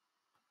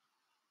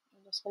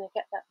 I'm just going to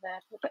get that there.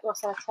 Put a bit more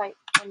sellotape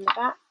on the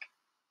back.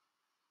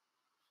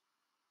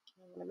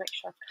 I'm going to make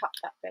sure I cut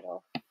that bit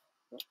off.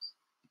 Oops.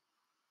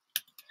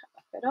 Cut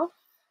that bit off.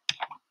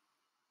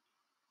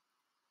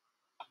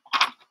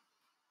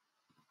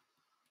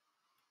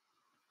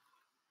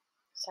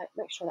 So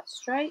make sure that's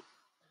straight.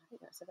 I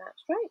think that's about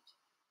straight.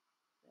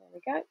 There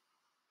we go.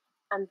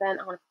 And then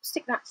I'm going to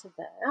stick that to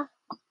there.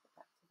 Put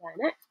that to there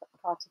next. Put the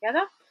card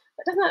together.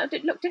 But doesn't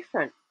that look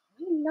different?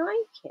 I really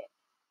like it.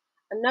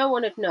 And no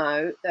one would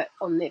know that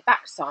on the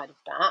back side of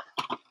that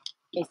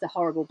is the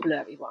horrible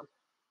blurry one.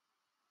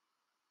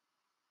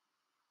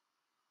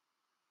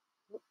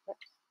 Let's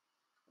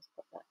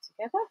put that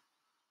together.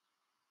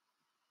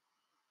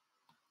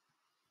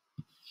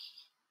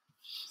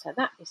 So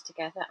that is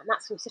together, and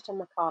that's going to sit on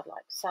my card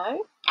like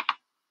so.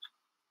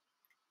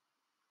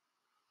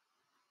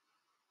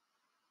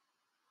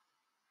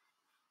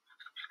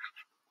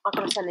 I'm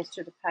going to send this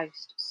through the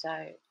post, so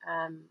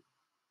I'm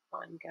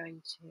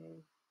going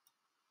to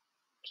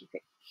keep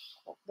it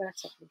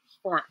relatively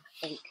flat,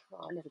 I think.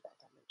 Well, a little bit of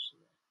dimension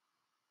there.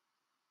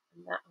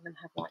 And that I'm going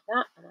to have like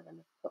that, and I'm going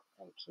to put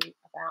thank you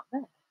about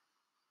there.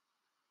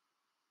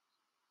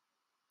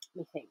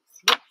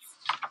 Methinks, yes,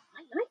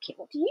 I like it.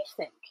 What do you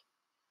think?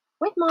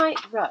 With my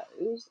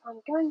rose,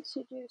 I'm going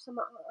to do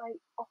something I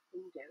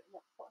often do, and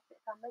that's put a bit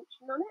of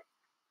dimension on it.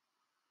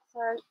 So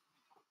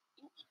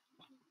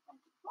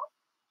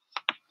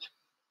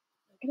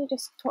I'm going to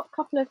just put a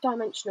couple of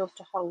dimensionals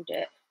to hold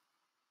it.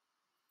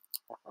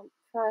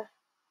 For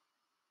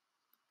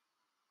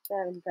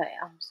there and there,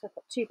 I'm just going to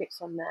put 2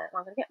 bits on there.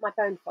 I'm going to get my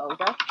bone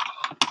folder.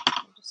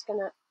 I'm just going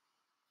to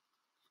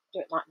do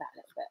it like that a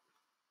little bit.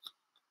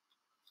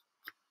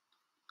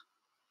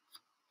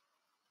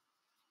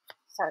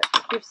 So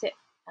it gives it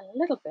a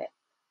little bit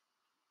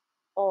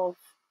of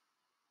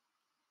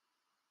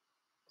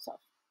sort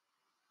of,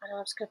 and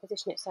I'm just going to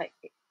position it so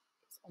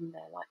it's on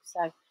there like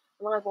so. And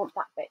I want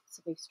that bit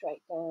to be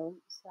straight down.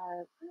 So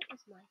that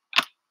is my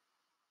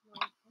I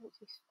want to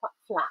be quite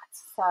flat.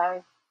 So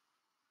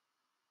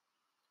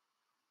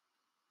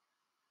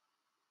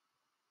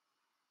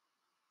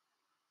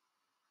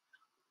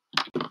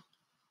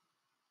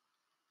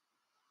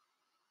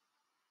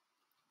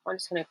I'm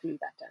just going to glue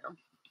that down.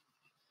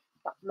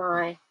 But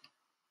my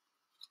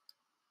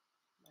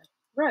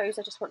rose,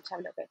 I just want to have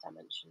a little bit of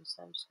dimension,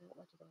 so I'm just going to,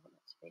 what do I want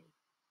that to be?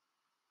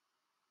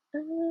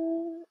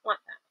 Like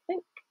that, I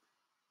think.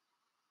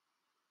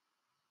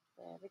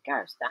 There we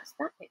go, so that's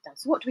that bit done.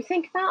 So what do we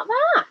think about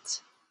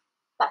that?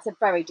 That's a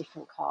very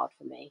different card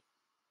for me.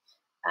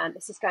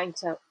 This is going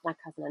to my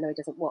cousin. I know he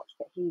doesn't watch,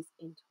 but he's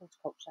into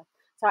horticulture.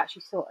 So I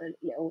actually thought a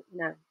little,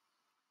 and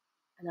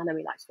I know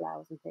he likes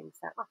flowers and things,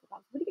 so I thought that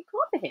was a really good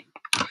card for him.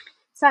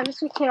 So I'm just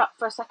going to clear up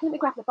for a second. Let me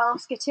grab the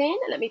basket in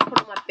and let me put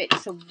all my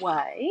bits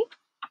away.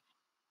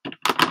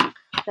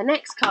 The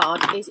next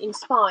card is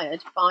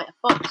inspired by a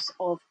box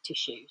of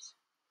tissues.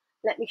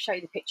 Let me show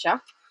you the picture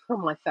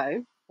on my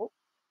phone. Oh,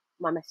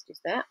 my message is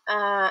there.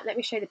 Let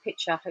me show you the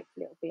picture.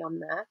 Hopefully it'll be on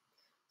there.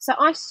 So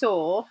I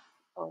saw,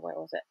 where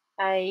was it?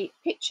 A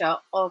picture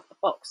of a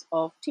box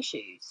of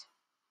tissues.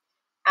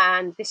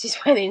 And this is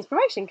where the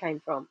inspiration came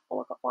from. Oh,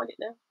 I can't find it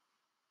now.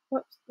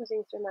 Whoops,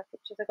 whizzing through my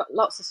pictures. I've got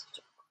lots of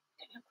stuff.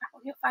 Don't you crap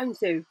on your phone,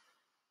 Sue?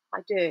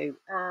 I do.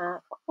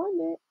 Can't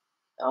find it.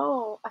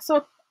 Oh, I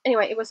saw.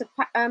 Anyway, it was a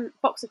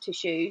box of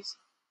tissues.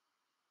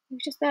 It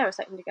was just there a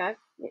second ago.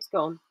 It's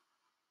gone.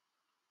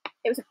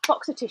 It was a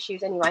box of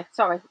tissues anyway.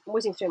 Sorry, I'm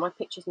whizzing through my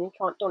pictures and you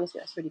can't. Honestly,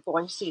 that's really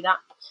boring to see that.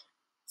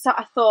 So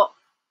I thought,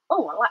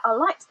 I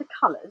liked the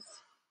colours,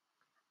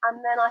 and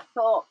then I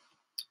thought,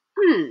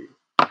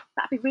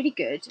 that'd be really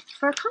good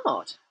for a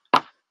card.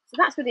 So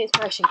that's where the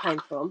inspiration came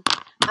from.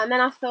 And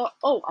then I thought,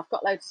 I've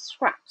got loads of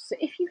scraps. So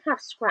if you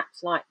have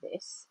scraps like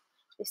this,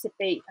 this would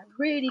be a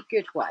really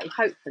good way,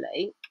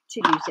 hopefully,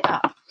 to use it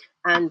up.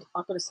 And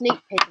I've got a sneak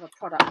peek of a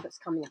product that's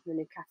coming up in the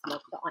new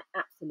catalogue that I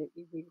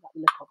absolutely really like the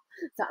look of.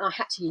 So I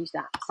had to use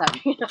that. So,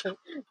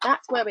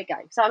 that's where we're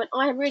going. So,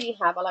 I really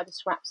have a load of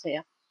scraps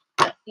here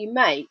that you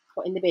may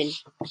put in the bin.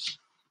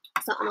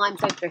 So, and I'm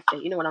so thrifty.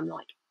 You know what I'm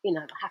like. I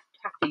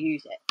have to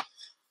use it.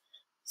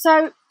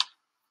 So,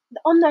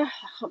 I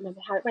can't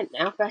remember how it went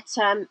now, but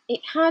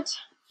it had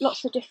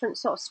lots of different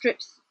sort of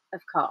strips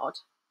of card.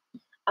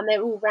 And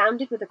they're all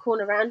rounded with a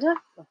corner rounder.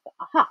 I thought,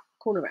 aha,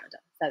 corner rounder.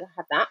 So I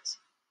had that.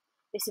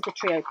 This is the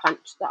trio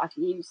punch that I've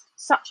used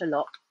such a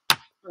lot.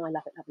 And I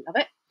love it, love it, love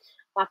it.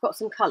 I've got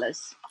some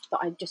colours that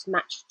I just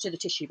matched to the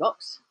tissue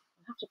box.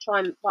 I have to try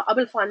and, I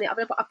will find it.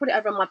 I'll put it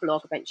over on my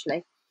blog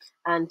eventually.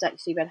 And so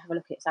you better have a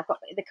look at it. So I've got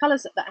the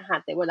colours that I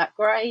had. They were like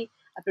grey,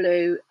 a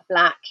blue, a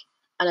black,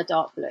 and a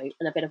dark blue,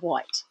 and a bit of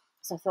white.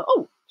 So I thought,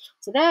 oh,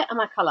 so there are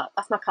my colour.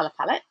 That's my colour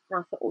palette. And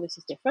I thought, oh, this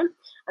is different.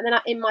 And then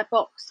in my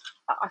box,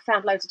 I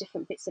found loads of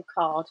different bits of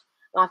card.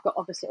 And I've got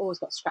obviously always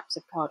got scraps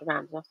of card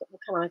around. And I thought,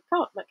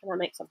 well, can I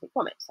make something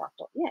from it? So I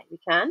thought, yeah, we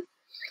can.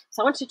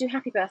 So I wanted to do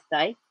Happy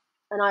Birthday,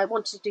 and I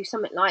wanted to do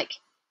something like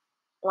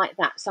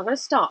that. So I'm going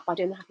to start by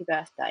doing the Happy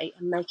Birthday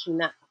and making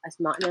that as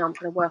my, and then I'm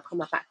going to work on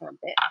my background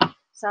bit.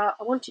 So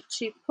I wanted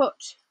to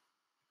put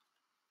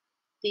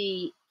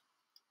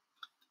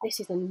this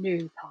is a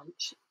new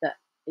punch that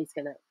is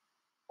going to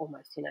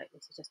almost,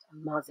 this is just a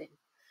muzzin.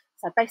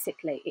 So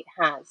basically it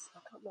has, I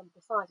can't remember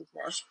the sizes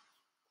now.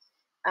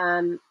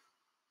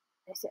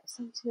 Is it a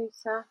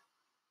centimetre?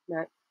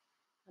 No,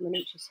 I'm in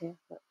inches here.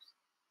 Oops.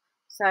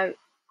 So I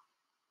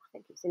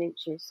think it's in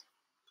inches.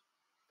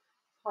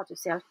 Hard to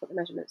see, I'll put the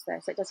measurements there.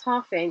 So it does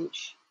 1/2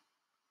 inch,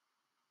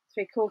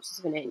 3/4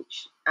 of an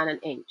inch, and an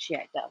inch.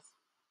 Yeah, it does.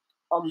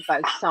 On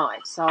both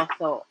sides. So I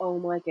thought, oh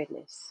my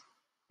goodness,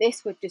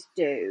 this would just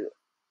do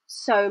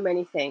so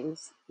many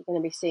things. You're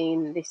going to be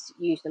seeing this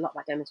used a lot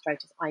by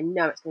demonstrators. I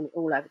know it's going to be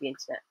all over the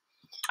internet.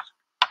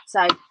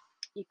 So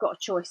you've got a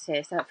choice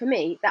here. So for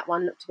me, that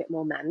one looked a bit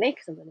more manly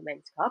because I'm doing a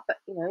men's card, but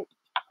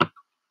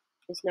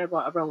there's no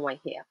right or wrong way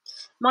here.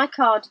 My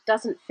card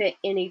doesn't fit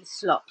in either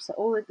slot, so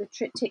all of the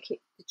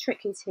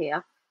trick is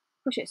here.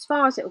 Push it as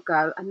far as it will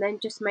go, and then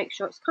just make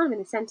sure it's kind of in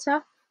the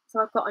centre. So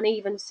I've got an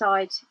even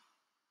side,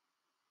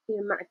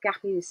 a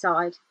gap either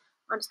side.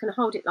 I'm just going to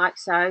hold it like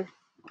so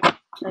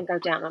and go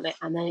down on it,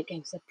 and then it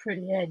gives a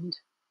pretty end.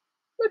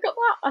 Look at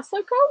that, that's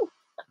so cool.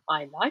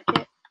 I like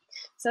it.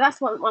 So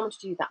that's what I wanted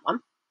to do, that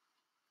one.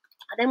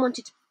 I then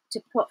wanted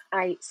to put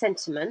a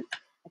sentiment.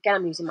 Again,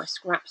 I'm using my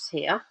scraps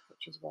here,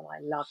 which is what I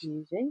love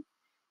using.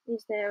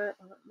 Is there, it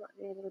might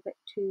be a little bit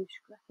too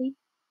scrappy.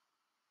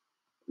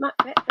 Might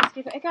be, let's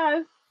give it a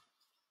go.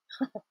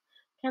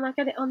 Can I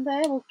get it on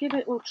there?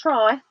 We'll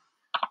try.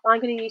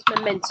 I'm going to use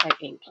Memento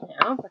ink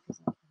now,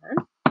 because I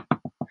can.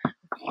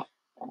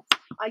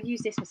 I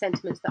use this for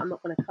sentiments that I'm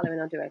not going to colour in.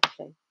 I'll do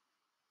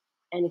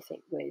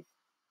anything with.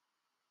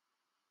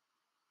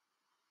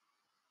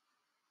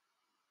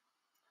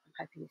 I'm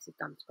hoping this is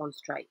gone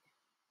straight.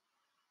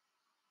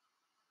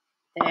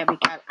 There we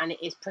go, and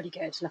it is pretty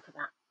good. Look at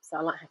that. So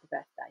I like Happy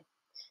Birthday.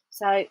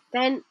 So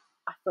then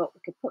I thought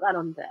we could put that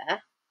on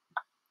there.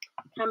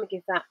 Can we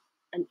give that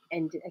an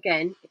end?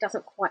 Again, it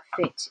doesn't quite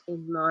fit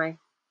in my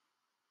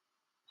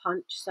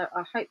punch, so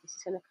I hope this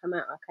is going to come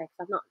out okay, because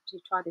I've not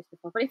tried this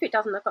before. But if it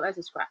doesn't, I've got loads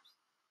of scraps.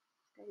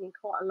 It's going in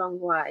quite a long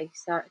way.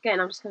 So again,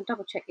 I'm just going to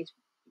double check it's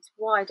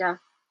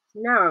wider, it's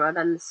narrower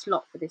than the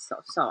slot for this sort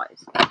of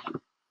size.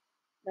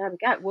 There we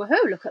go.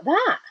 Woohoo! Look at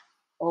that.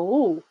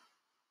 Oh,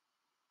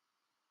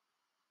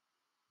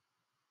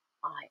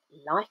 I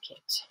like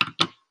it.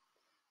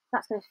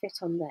 That's going to fit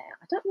on there.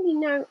 I don't really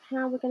know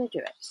how we're going to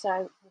do it, so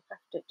we'll have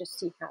to just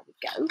see how we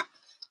go.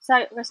 So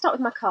I'm going to start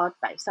with my card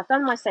base. I've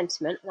done my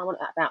sentiment, and I want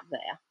it about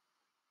there.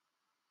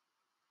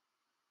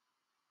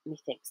 And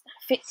he thinks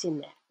that fits in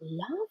there.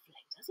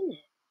 Lovely, doesn't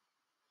it?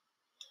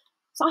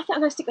 So I think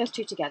I'm going to stick those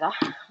two together.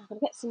 I'm going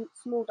to get some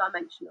small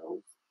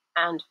dimensionals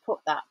and put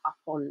that up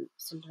on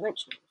some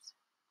dimensionals.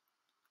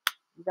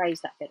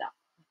 Raise that bit up.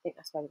 I think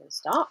that's where we're going to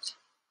start.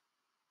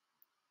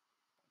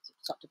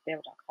 Start to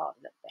build our card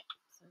a little bit.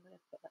 So I'm going to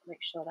put that,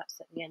 make sure that's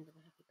at the end of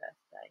the Happy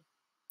Birthday.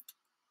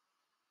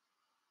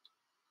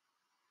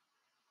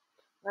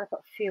 I'm going to put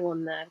a few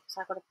on there because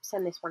I've got to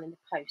send this one in the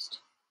post.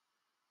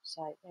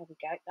 So there we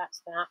go,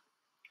 that's that.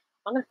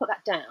 I'm going to put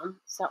that down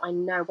so I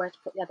know where to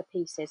put the other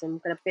pieces, and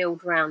I'm going to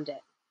build around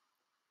it.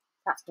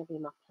 That's going to be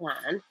my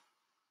plan.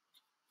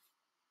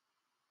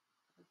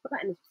 Put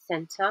that in the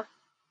centre,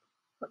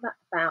 put that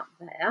about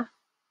there.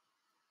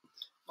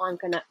 I'm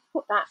going to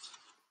put that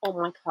on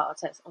my card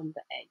so it's on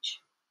the edge.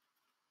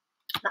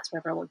 That's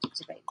wherever I want it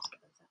to be. Let's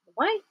get those out of the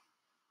way.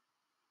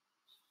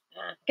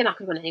 Again, I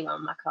could run anywhere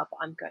on my card, but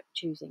I'm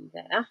choosing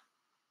there. I'll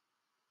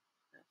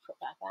put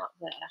that about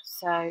there.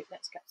 So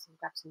let's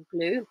grab some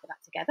glue and put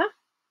that together.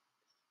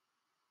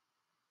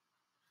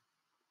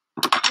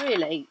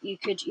 Really, you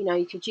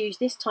could use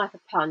this type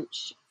of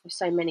punch for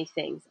so many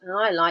things, and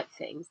I like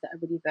things that are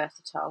really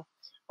versatile.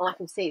 And I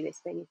can see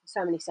this being for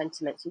so many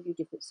sentiments. You do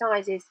different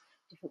sizes,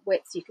 different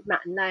widths. You could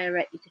mat and layer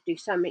it. You could do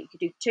so many. You could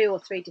do 2 or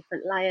 3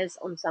 different layers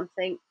on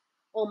something,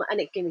 and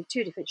it give me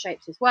 2 different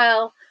shapes as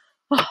well.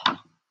 Oh,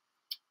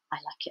 I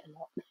like it a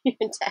lot. You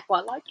can tell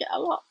I like it a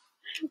lot.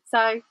 So,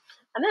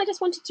 and then I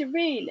just wanted to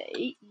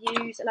really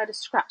use a load of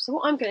scraps. So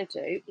what I'm going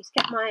to do is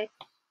get my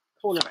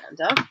corner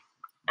rounder,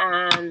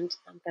 and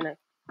I'm going to.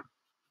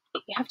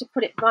 You have to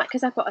put it right,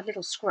 because I've got a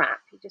little scrap.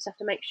 You just have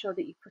to make sure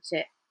that you put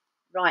it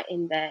right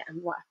in there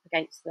and right up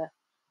against the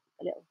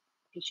little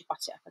piece you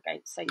butt it up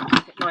against, so you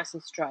keep it nice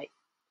and straight.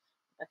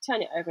 I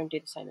turn it over and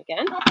do the same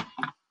again.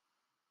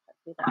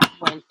 Hopefully that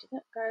went. Did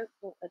that go?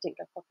 Oh, that didn't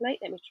go properly.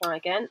 Let me try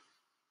again.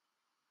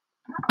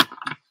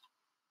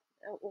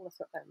 Oh, that's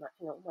not going right.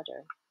 Hang on, what am I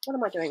doing? What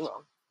am I doing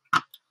wrong?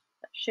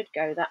 That should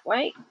go that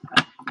way.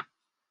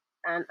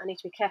 and I need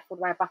to be careful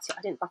the way I butt it.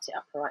 I didn't butt it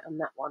up right on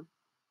that one.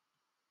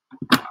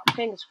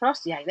 Fingers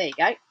crossed. Yeah, there you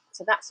go.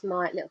 So that's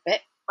my little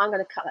bit. I'm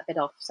going to cut that bit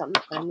off, so I'm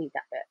not going to need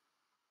that bit.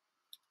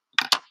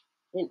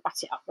 I didn't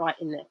butt it up right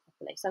in there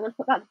properly. So I'm going to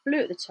put that blue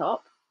at the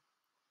top.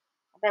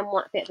 I then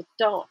want a bit of a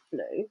dark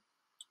blue.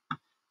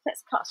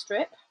 Let's cut a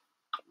strip.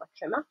 Get my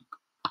trimmer.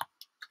 My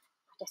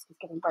desk is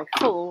getting very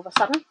full all of a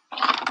sudden.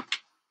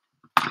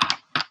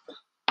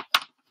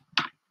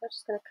 I'm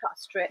just going to cut a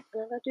strip,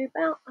 and I'm going to do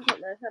about, I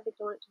don't know, how big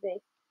do I want it to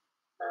be?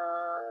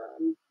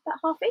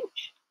 About ½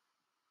 inch.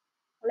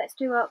 Well, let's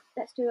do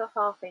a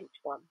 ½ inch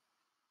one.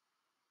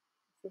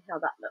 See how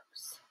that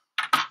looks.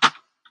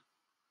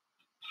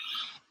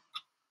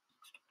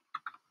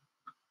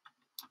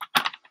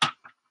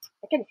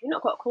 Again, if you've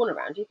not got a corner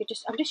round, you could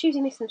just, I'm just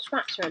using this in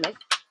scraps really.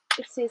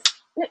 This is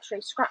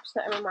literally scraps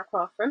that are in my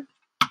craft room.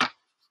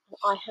 And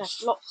I have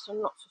lots and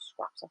lots of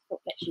scraps. I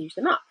thought let's use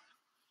them up.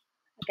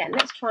 Again,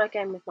 let's try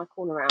again with my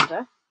corner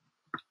rounder.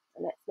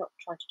 And let's not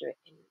try to do it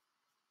in,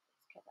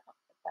 let's get that up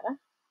a bit better.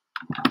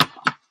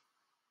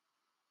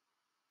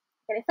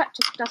 Again, if that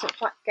just doesn't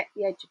quite get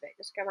the edge of it,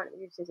 just go around it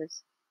with your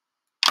scissors.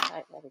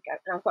 Okay, there we go.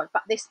 And I've got to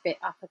butt this bit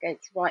up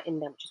against right in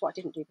there, which is what I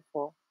didn't do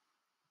before.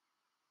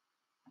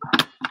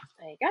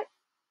 There you go.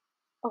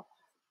 Oh,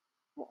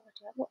 what am I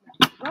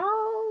doing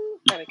wrong?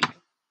 There we go.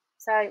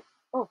 So,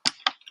 oh, I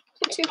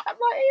didn't do that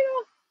right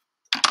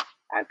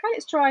either. Okay,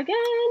 let's try again.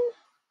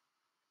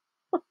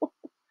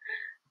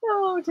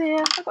 Oh dear,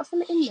 I've got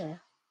something in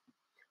there.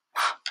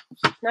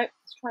 No,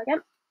 let's try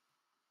again.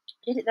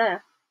 Did it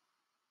there.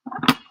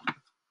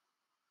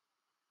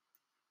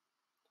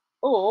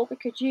 Or we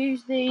could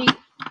use the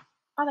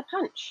other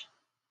punch.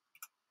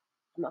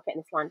 I'm not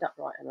getting this lined up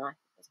right, am I?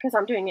 It's because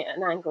I'm doing it at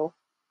an angle.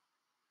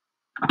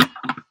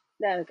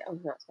 There we go. Oh,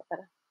 that's got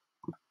better.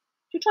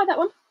 Should we try that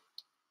one?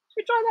 Should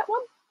we try that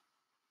one?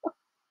 Oh,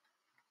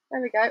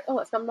 there we go. Oh,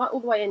 it's gone right all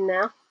the way in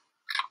now.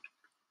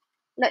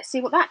 Let's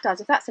see what that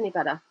does, if that's any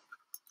better.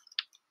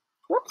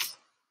 Whoops.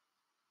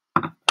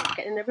 I'm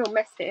getting in a real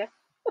mess here.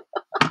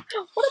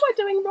 What am I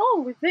doing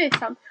wrong with this?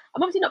 I'm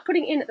obviously not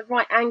putting it in at the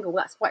right angle.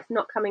 That's why it's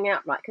not coming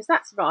out right, because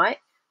that's right.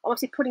 I'm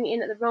obviously putting it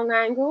in at the wrong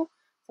angle.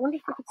 I wonder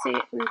if we could see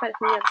it better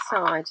from the other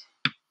side.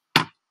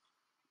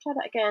 Try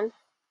that again.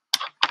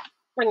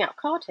 Running out of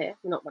card here.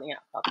 We're not running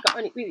out of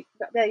card.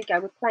 There you go.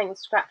 We're playing with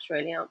scraps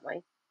really, aren't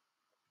we?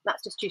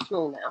 That's just too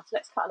small now. So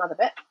let's cut another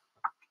bit.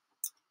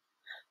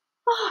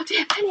 Oh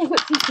dear, plenty of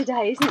whoopsies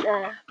today, isn't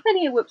there?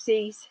 Plenty of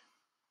whoopsies.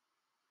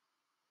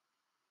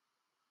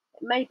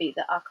 It may be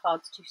that our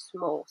card's too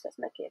small, so let's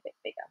make it a bit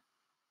bigger.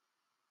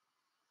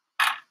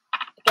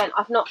 Again,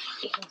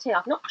 you can see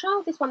I've not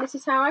trialled this one. This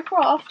is how I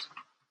craft.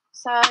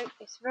 So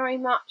it's very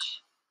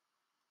much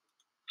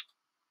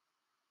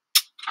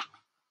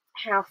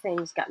how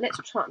things go. Let's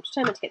try. I'm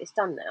determined to get this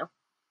done now.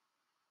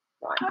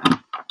 Right.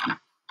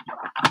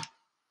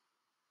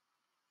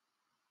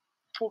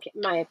 I think it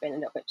may have been a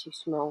little bit too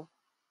small.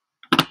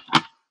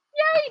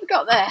 Yay, we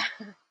got there.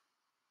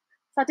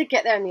 So I did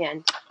get there in the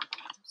end.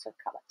 So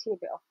cut that teeny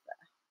bit off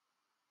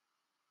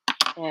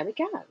there. There we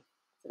go.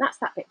 So that's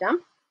that bit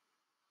done.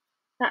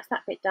 That's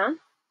that bit done.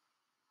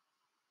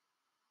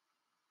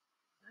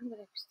 I'm going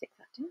to stick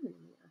that down in a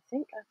minute,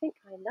 I think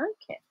I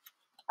like it.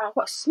 I've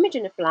got a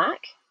smidgen of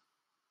black.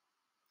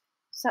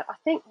 So I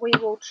think we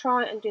will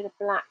try and do the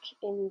black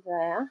in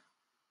there.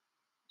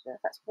 I don't know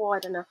if that's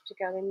wide enough to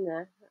go in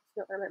there. That's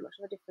not going to make much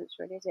of a difference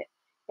really, is it?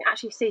 You can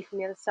actually see from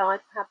the other side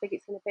how big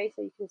it's going to be,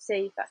 so you can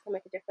see if that's going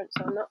to make a difference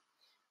or not.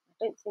 I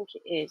don't think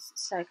it is,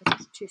 so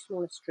because it's too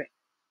small a strip.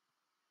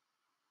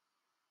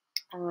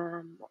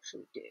 What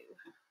should we do?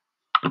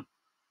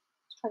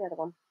 Let's try the other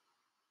one.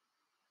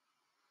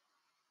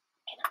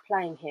 I'm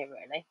playing here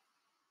really.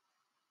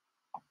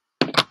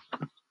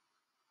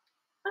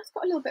 That's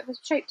got a little bit of a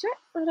shape to it.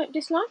 I don't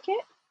dislike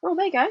it. Oh,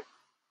 there you go.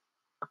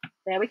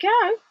 There we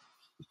go.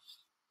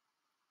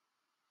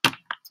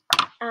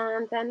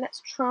 And then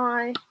let's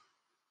try.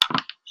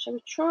 Shall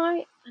we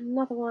try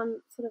another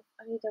one? Sort of,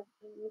 I need a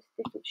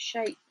different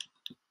shape.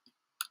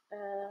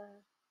 There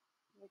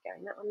we go.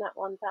 That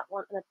one,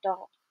 and a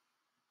dark.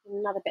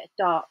 Another bit of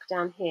dark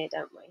down here,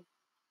 don't we?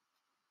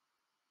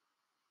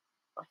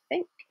 I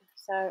think.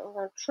 So I'm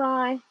going to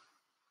try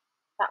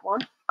that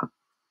one.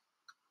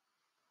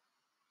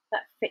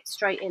 That fits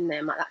straight in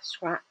there, like that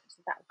scrap. So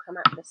that will come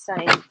out with the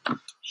same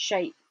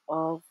shape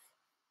of.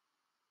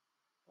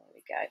 There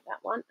we go.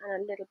 That one,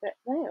 and a little bit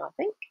there, I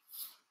think.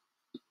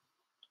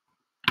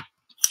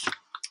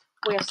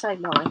 We are so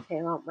live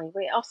here, aren't we?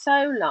 We are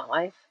so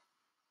live.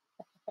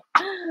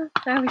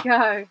 There we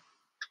go.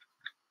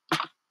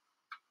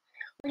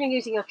 When you're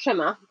using your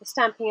trimmer, the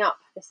Stampin' Up,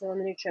 this is on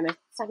the new trimmer,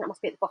 Stampin' Up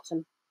must be at the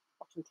bottom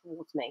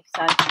towards me.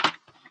 So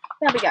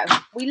there we go.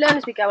 We learn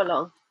as we go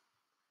along.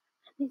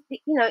 You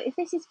know, if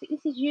this is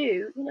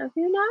you, you know,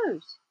 who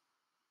knows?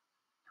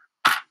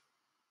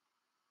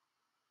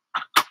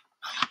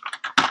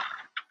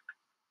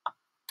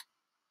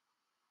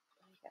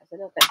 There's a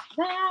little bit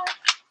there.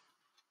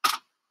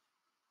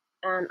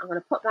 And I'm going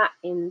to put that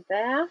in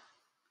there.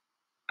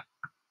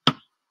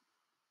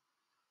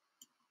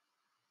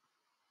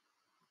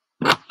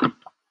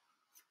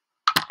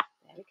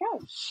 go.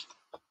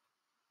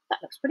 That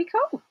looks pretty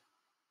cool.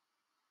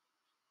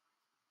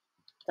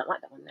 Don't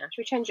like that one now.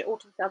 Should we change it all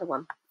to the other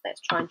one?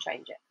 Let's try and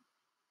change it.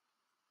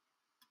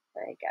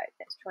 There you go.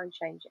 Let's try and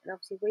change it. And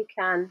obviously we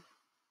can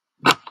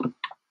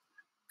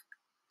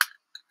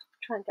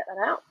try and get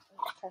that out.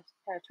 A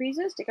pair of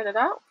tweezers to get it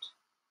out.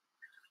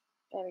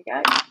 There we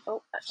go.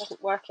 Oh, that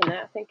doesn't work in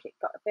there. I think it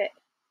got a bit...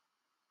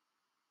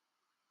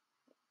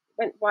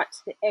 went right to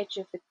the edge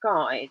of the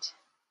guide.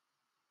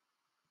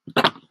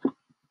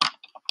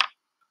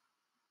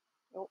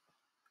 Oh,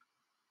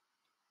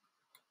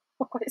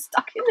 I've got it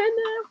stuck in there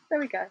now. There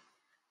we go.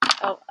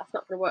 Oh, that's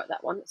not going to work,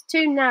 that one. It's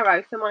too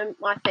narrow for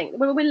my thing.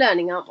 Well, we're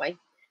learning, aren't we?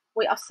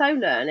 We are so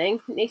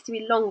learning. It needs to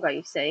be longer,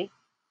 you see.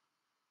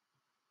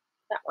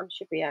 That one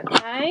should be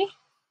okay.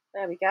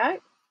 There we go.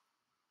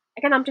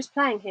 Again, I'm just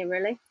playing here,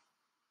 really.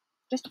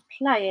 Just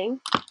playing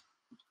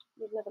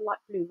with another light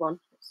blue one.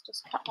 Let's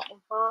just cut that in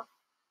half.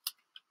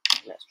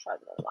 Let's try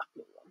the other light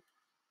blue one.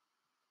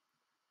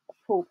 A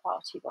pool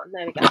party one.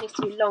 There we go. It needs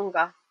to be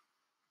longer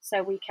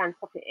so we can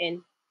pop it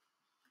in.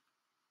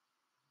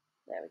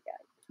 There we go.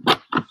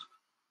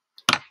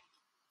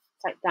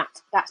 So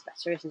that's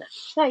better, isn't it?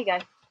 There you go.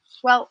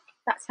 Well,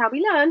 that's how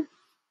we learn.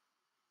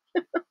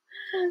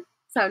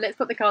 So let's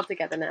put the card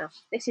together now.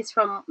 This is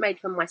made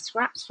from my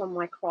scraps from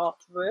my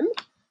craft room.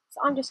 So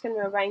I'm just going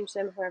to arrange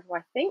them however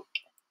I think.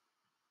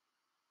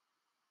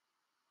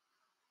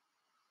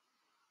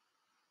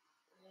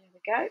 There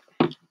we go.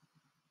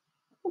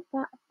 Put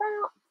that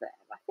about there,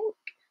 I think.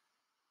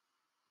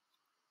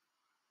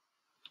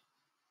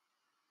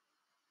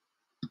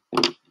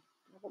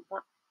 I want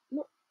that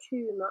not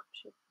too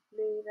much of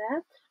blue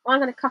there. I'm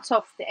going to cut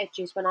off the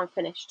edges when I'm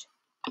finished.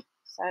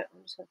 So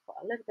I'm just going to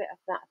put a little bit of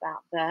that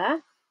about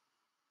there.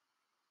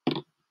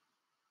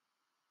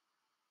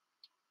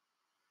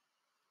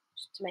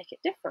 Just to make it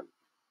different.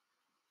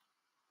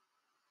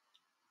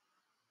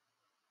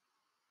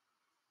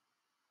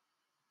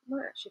 I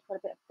might actually put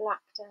a bit of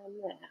black down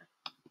there.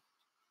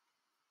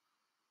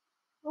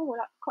 Oh,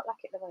 I quite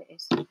like it the way it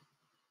is.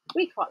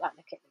 We quite like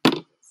it the way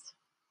it is.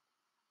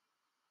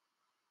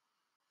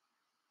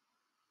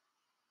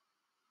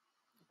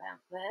 About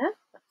there.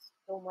 That's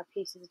all my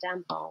pieces are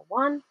down bar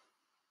one.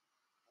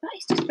 That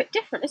is just a bit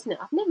different, isn't it?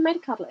 I've never made a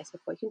card like this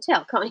before. You can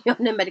tell, can't you? I've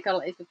never made a card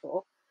like this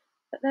before.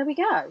 But there we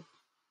go.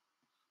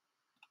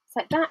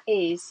 So that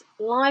is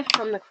live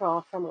from the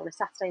craft from on a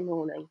Saturday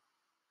morning.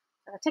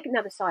 And I'll take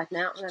another side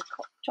now. I'm going to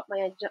chop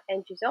my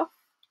edges off.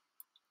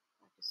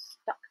 I've just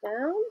stuck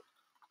down.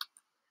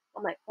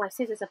 My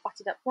scissors are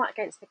butted up right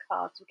against the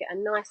card to get a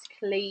nice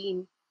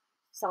clean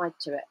side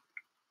to it.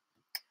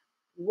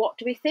 What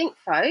do we think,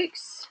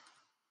 folks?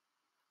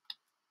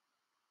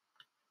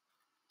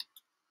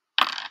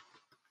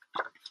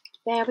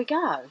 There we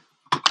go.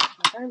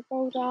 My bone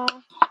folder.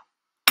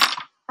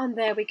 And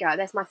there we go.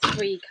 There's my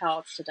 3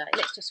 cards today.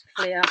 Let's just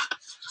clear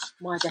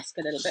my desk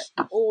a little bit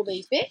from all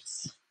these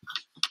bits.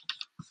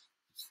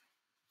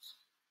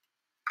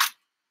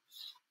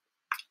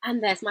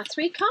 And there's my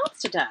 3 cards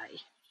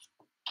today.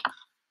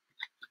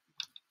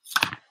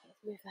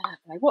 Let's move that out of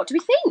the way. What do we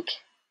think?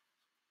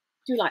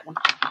 Do you like them?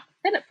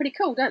 They look pretty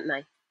cool, don't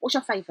they? What's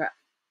your favourite?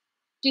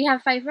 Do you have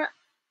a favourite?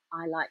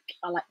 I like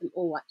them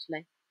all,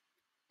 actually.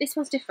 This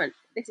one's different.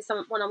 This is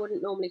one I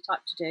wouldn't normally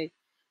type to do.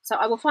 So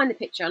I will find the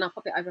picture and I'll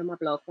pop it over on my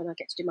blog when I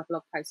get to do my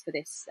blog post for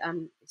this.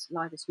 It's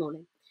live this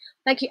morning.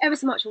 Thank you ever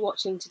so much for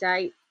watching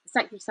today.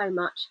 Thank you so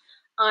much.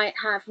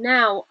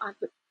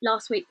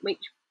 Last week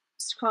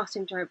Craft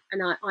Syndrome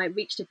and I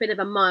reached a bit of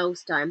a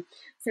milestone.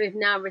 So I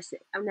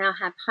now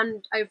have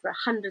over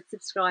 100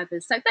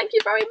 subscribers. So thank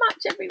you very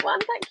much, everyone.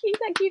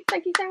 Thank you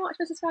so much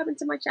for subscribing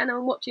to my channel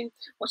and watching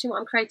what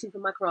I'm creating for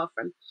my craft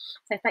room.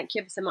 So thank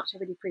you ever so much. I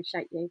really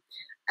appreciate you.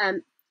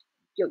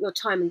 Your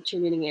time and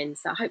tuning in.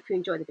 So I hope you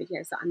enjoy the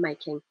videos that I'm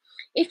making.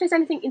 If there's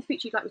anything in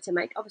future you'd like me to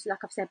make, obviously,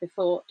 like I've said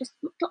before, just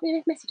drop me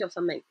a message or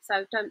something.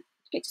 So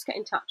just get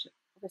in touch. If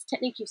there's a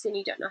technique you've seen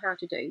you don't know how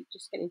to do,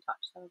 just get in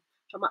touch. So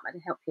I might be able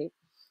to help you.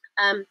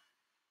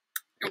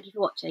 Thank you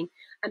for watching,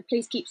 and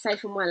please keep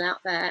safe and well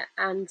out there.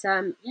 And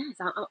yes,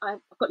 I've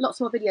got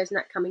lots more videos and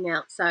that coming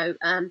out. So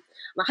I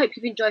hope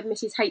you've enjoyed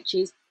Mrs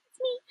H's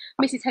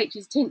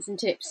tints and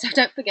tips. So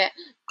don't forget,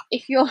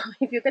 if you're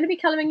going to be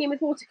colouring in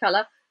with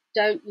watercolour,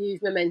 don't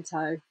use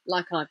Memento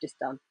like I've just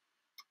done.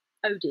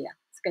 Oh dear,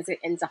 because it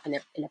ends up in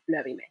a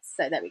blurry mess.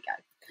 So there we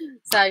go.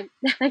 So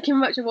thank you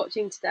very much for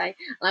watching today.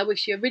 And I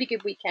wish you a really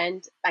good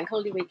weekend, bank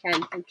holiday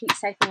weekend, and keep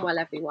safe and well,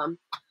 everyone.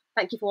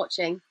 Thank you for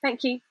watching.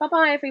 Thank you.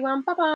 Bye-bye, everyone. Bye-bye.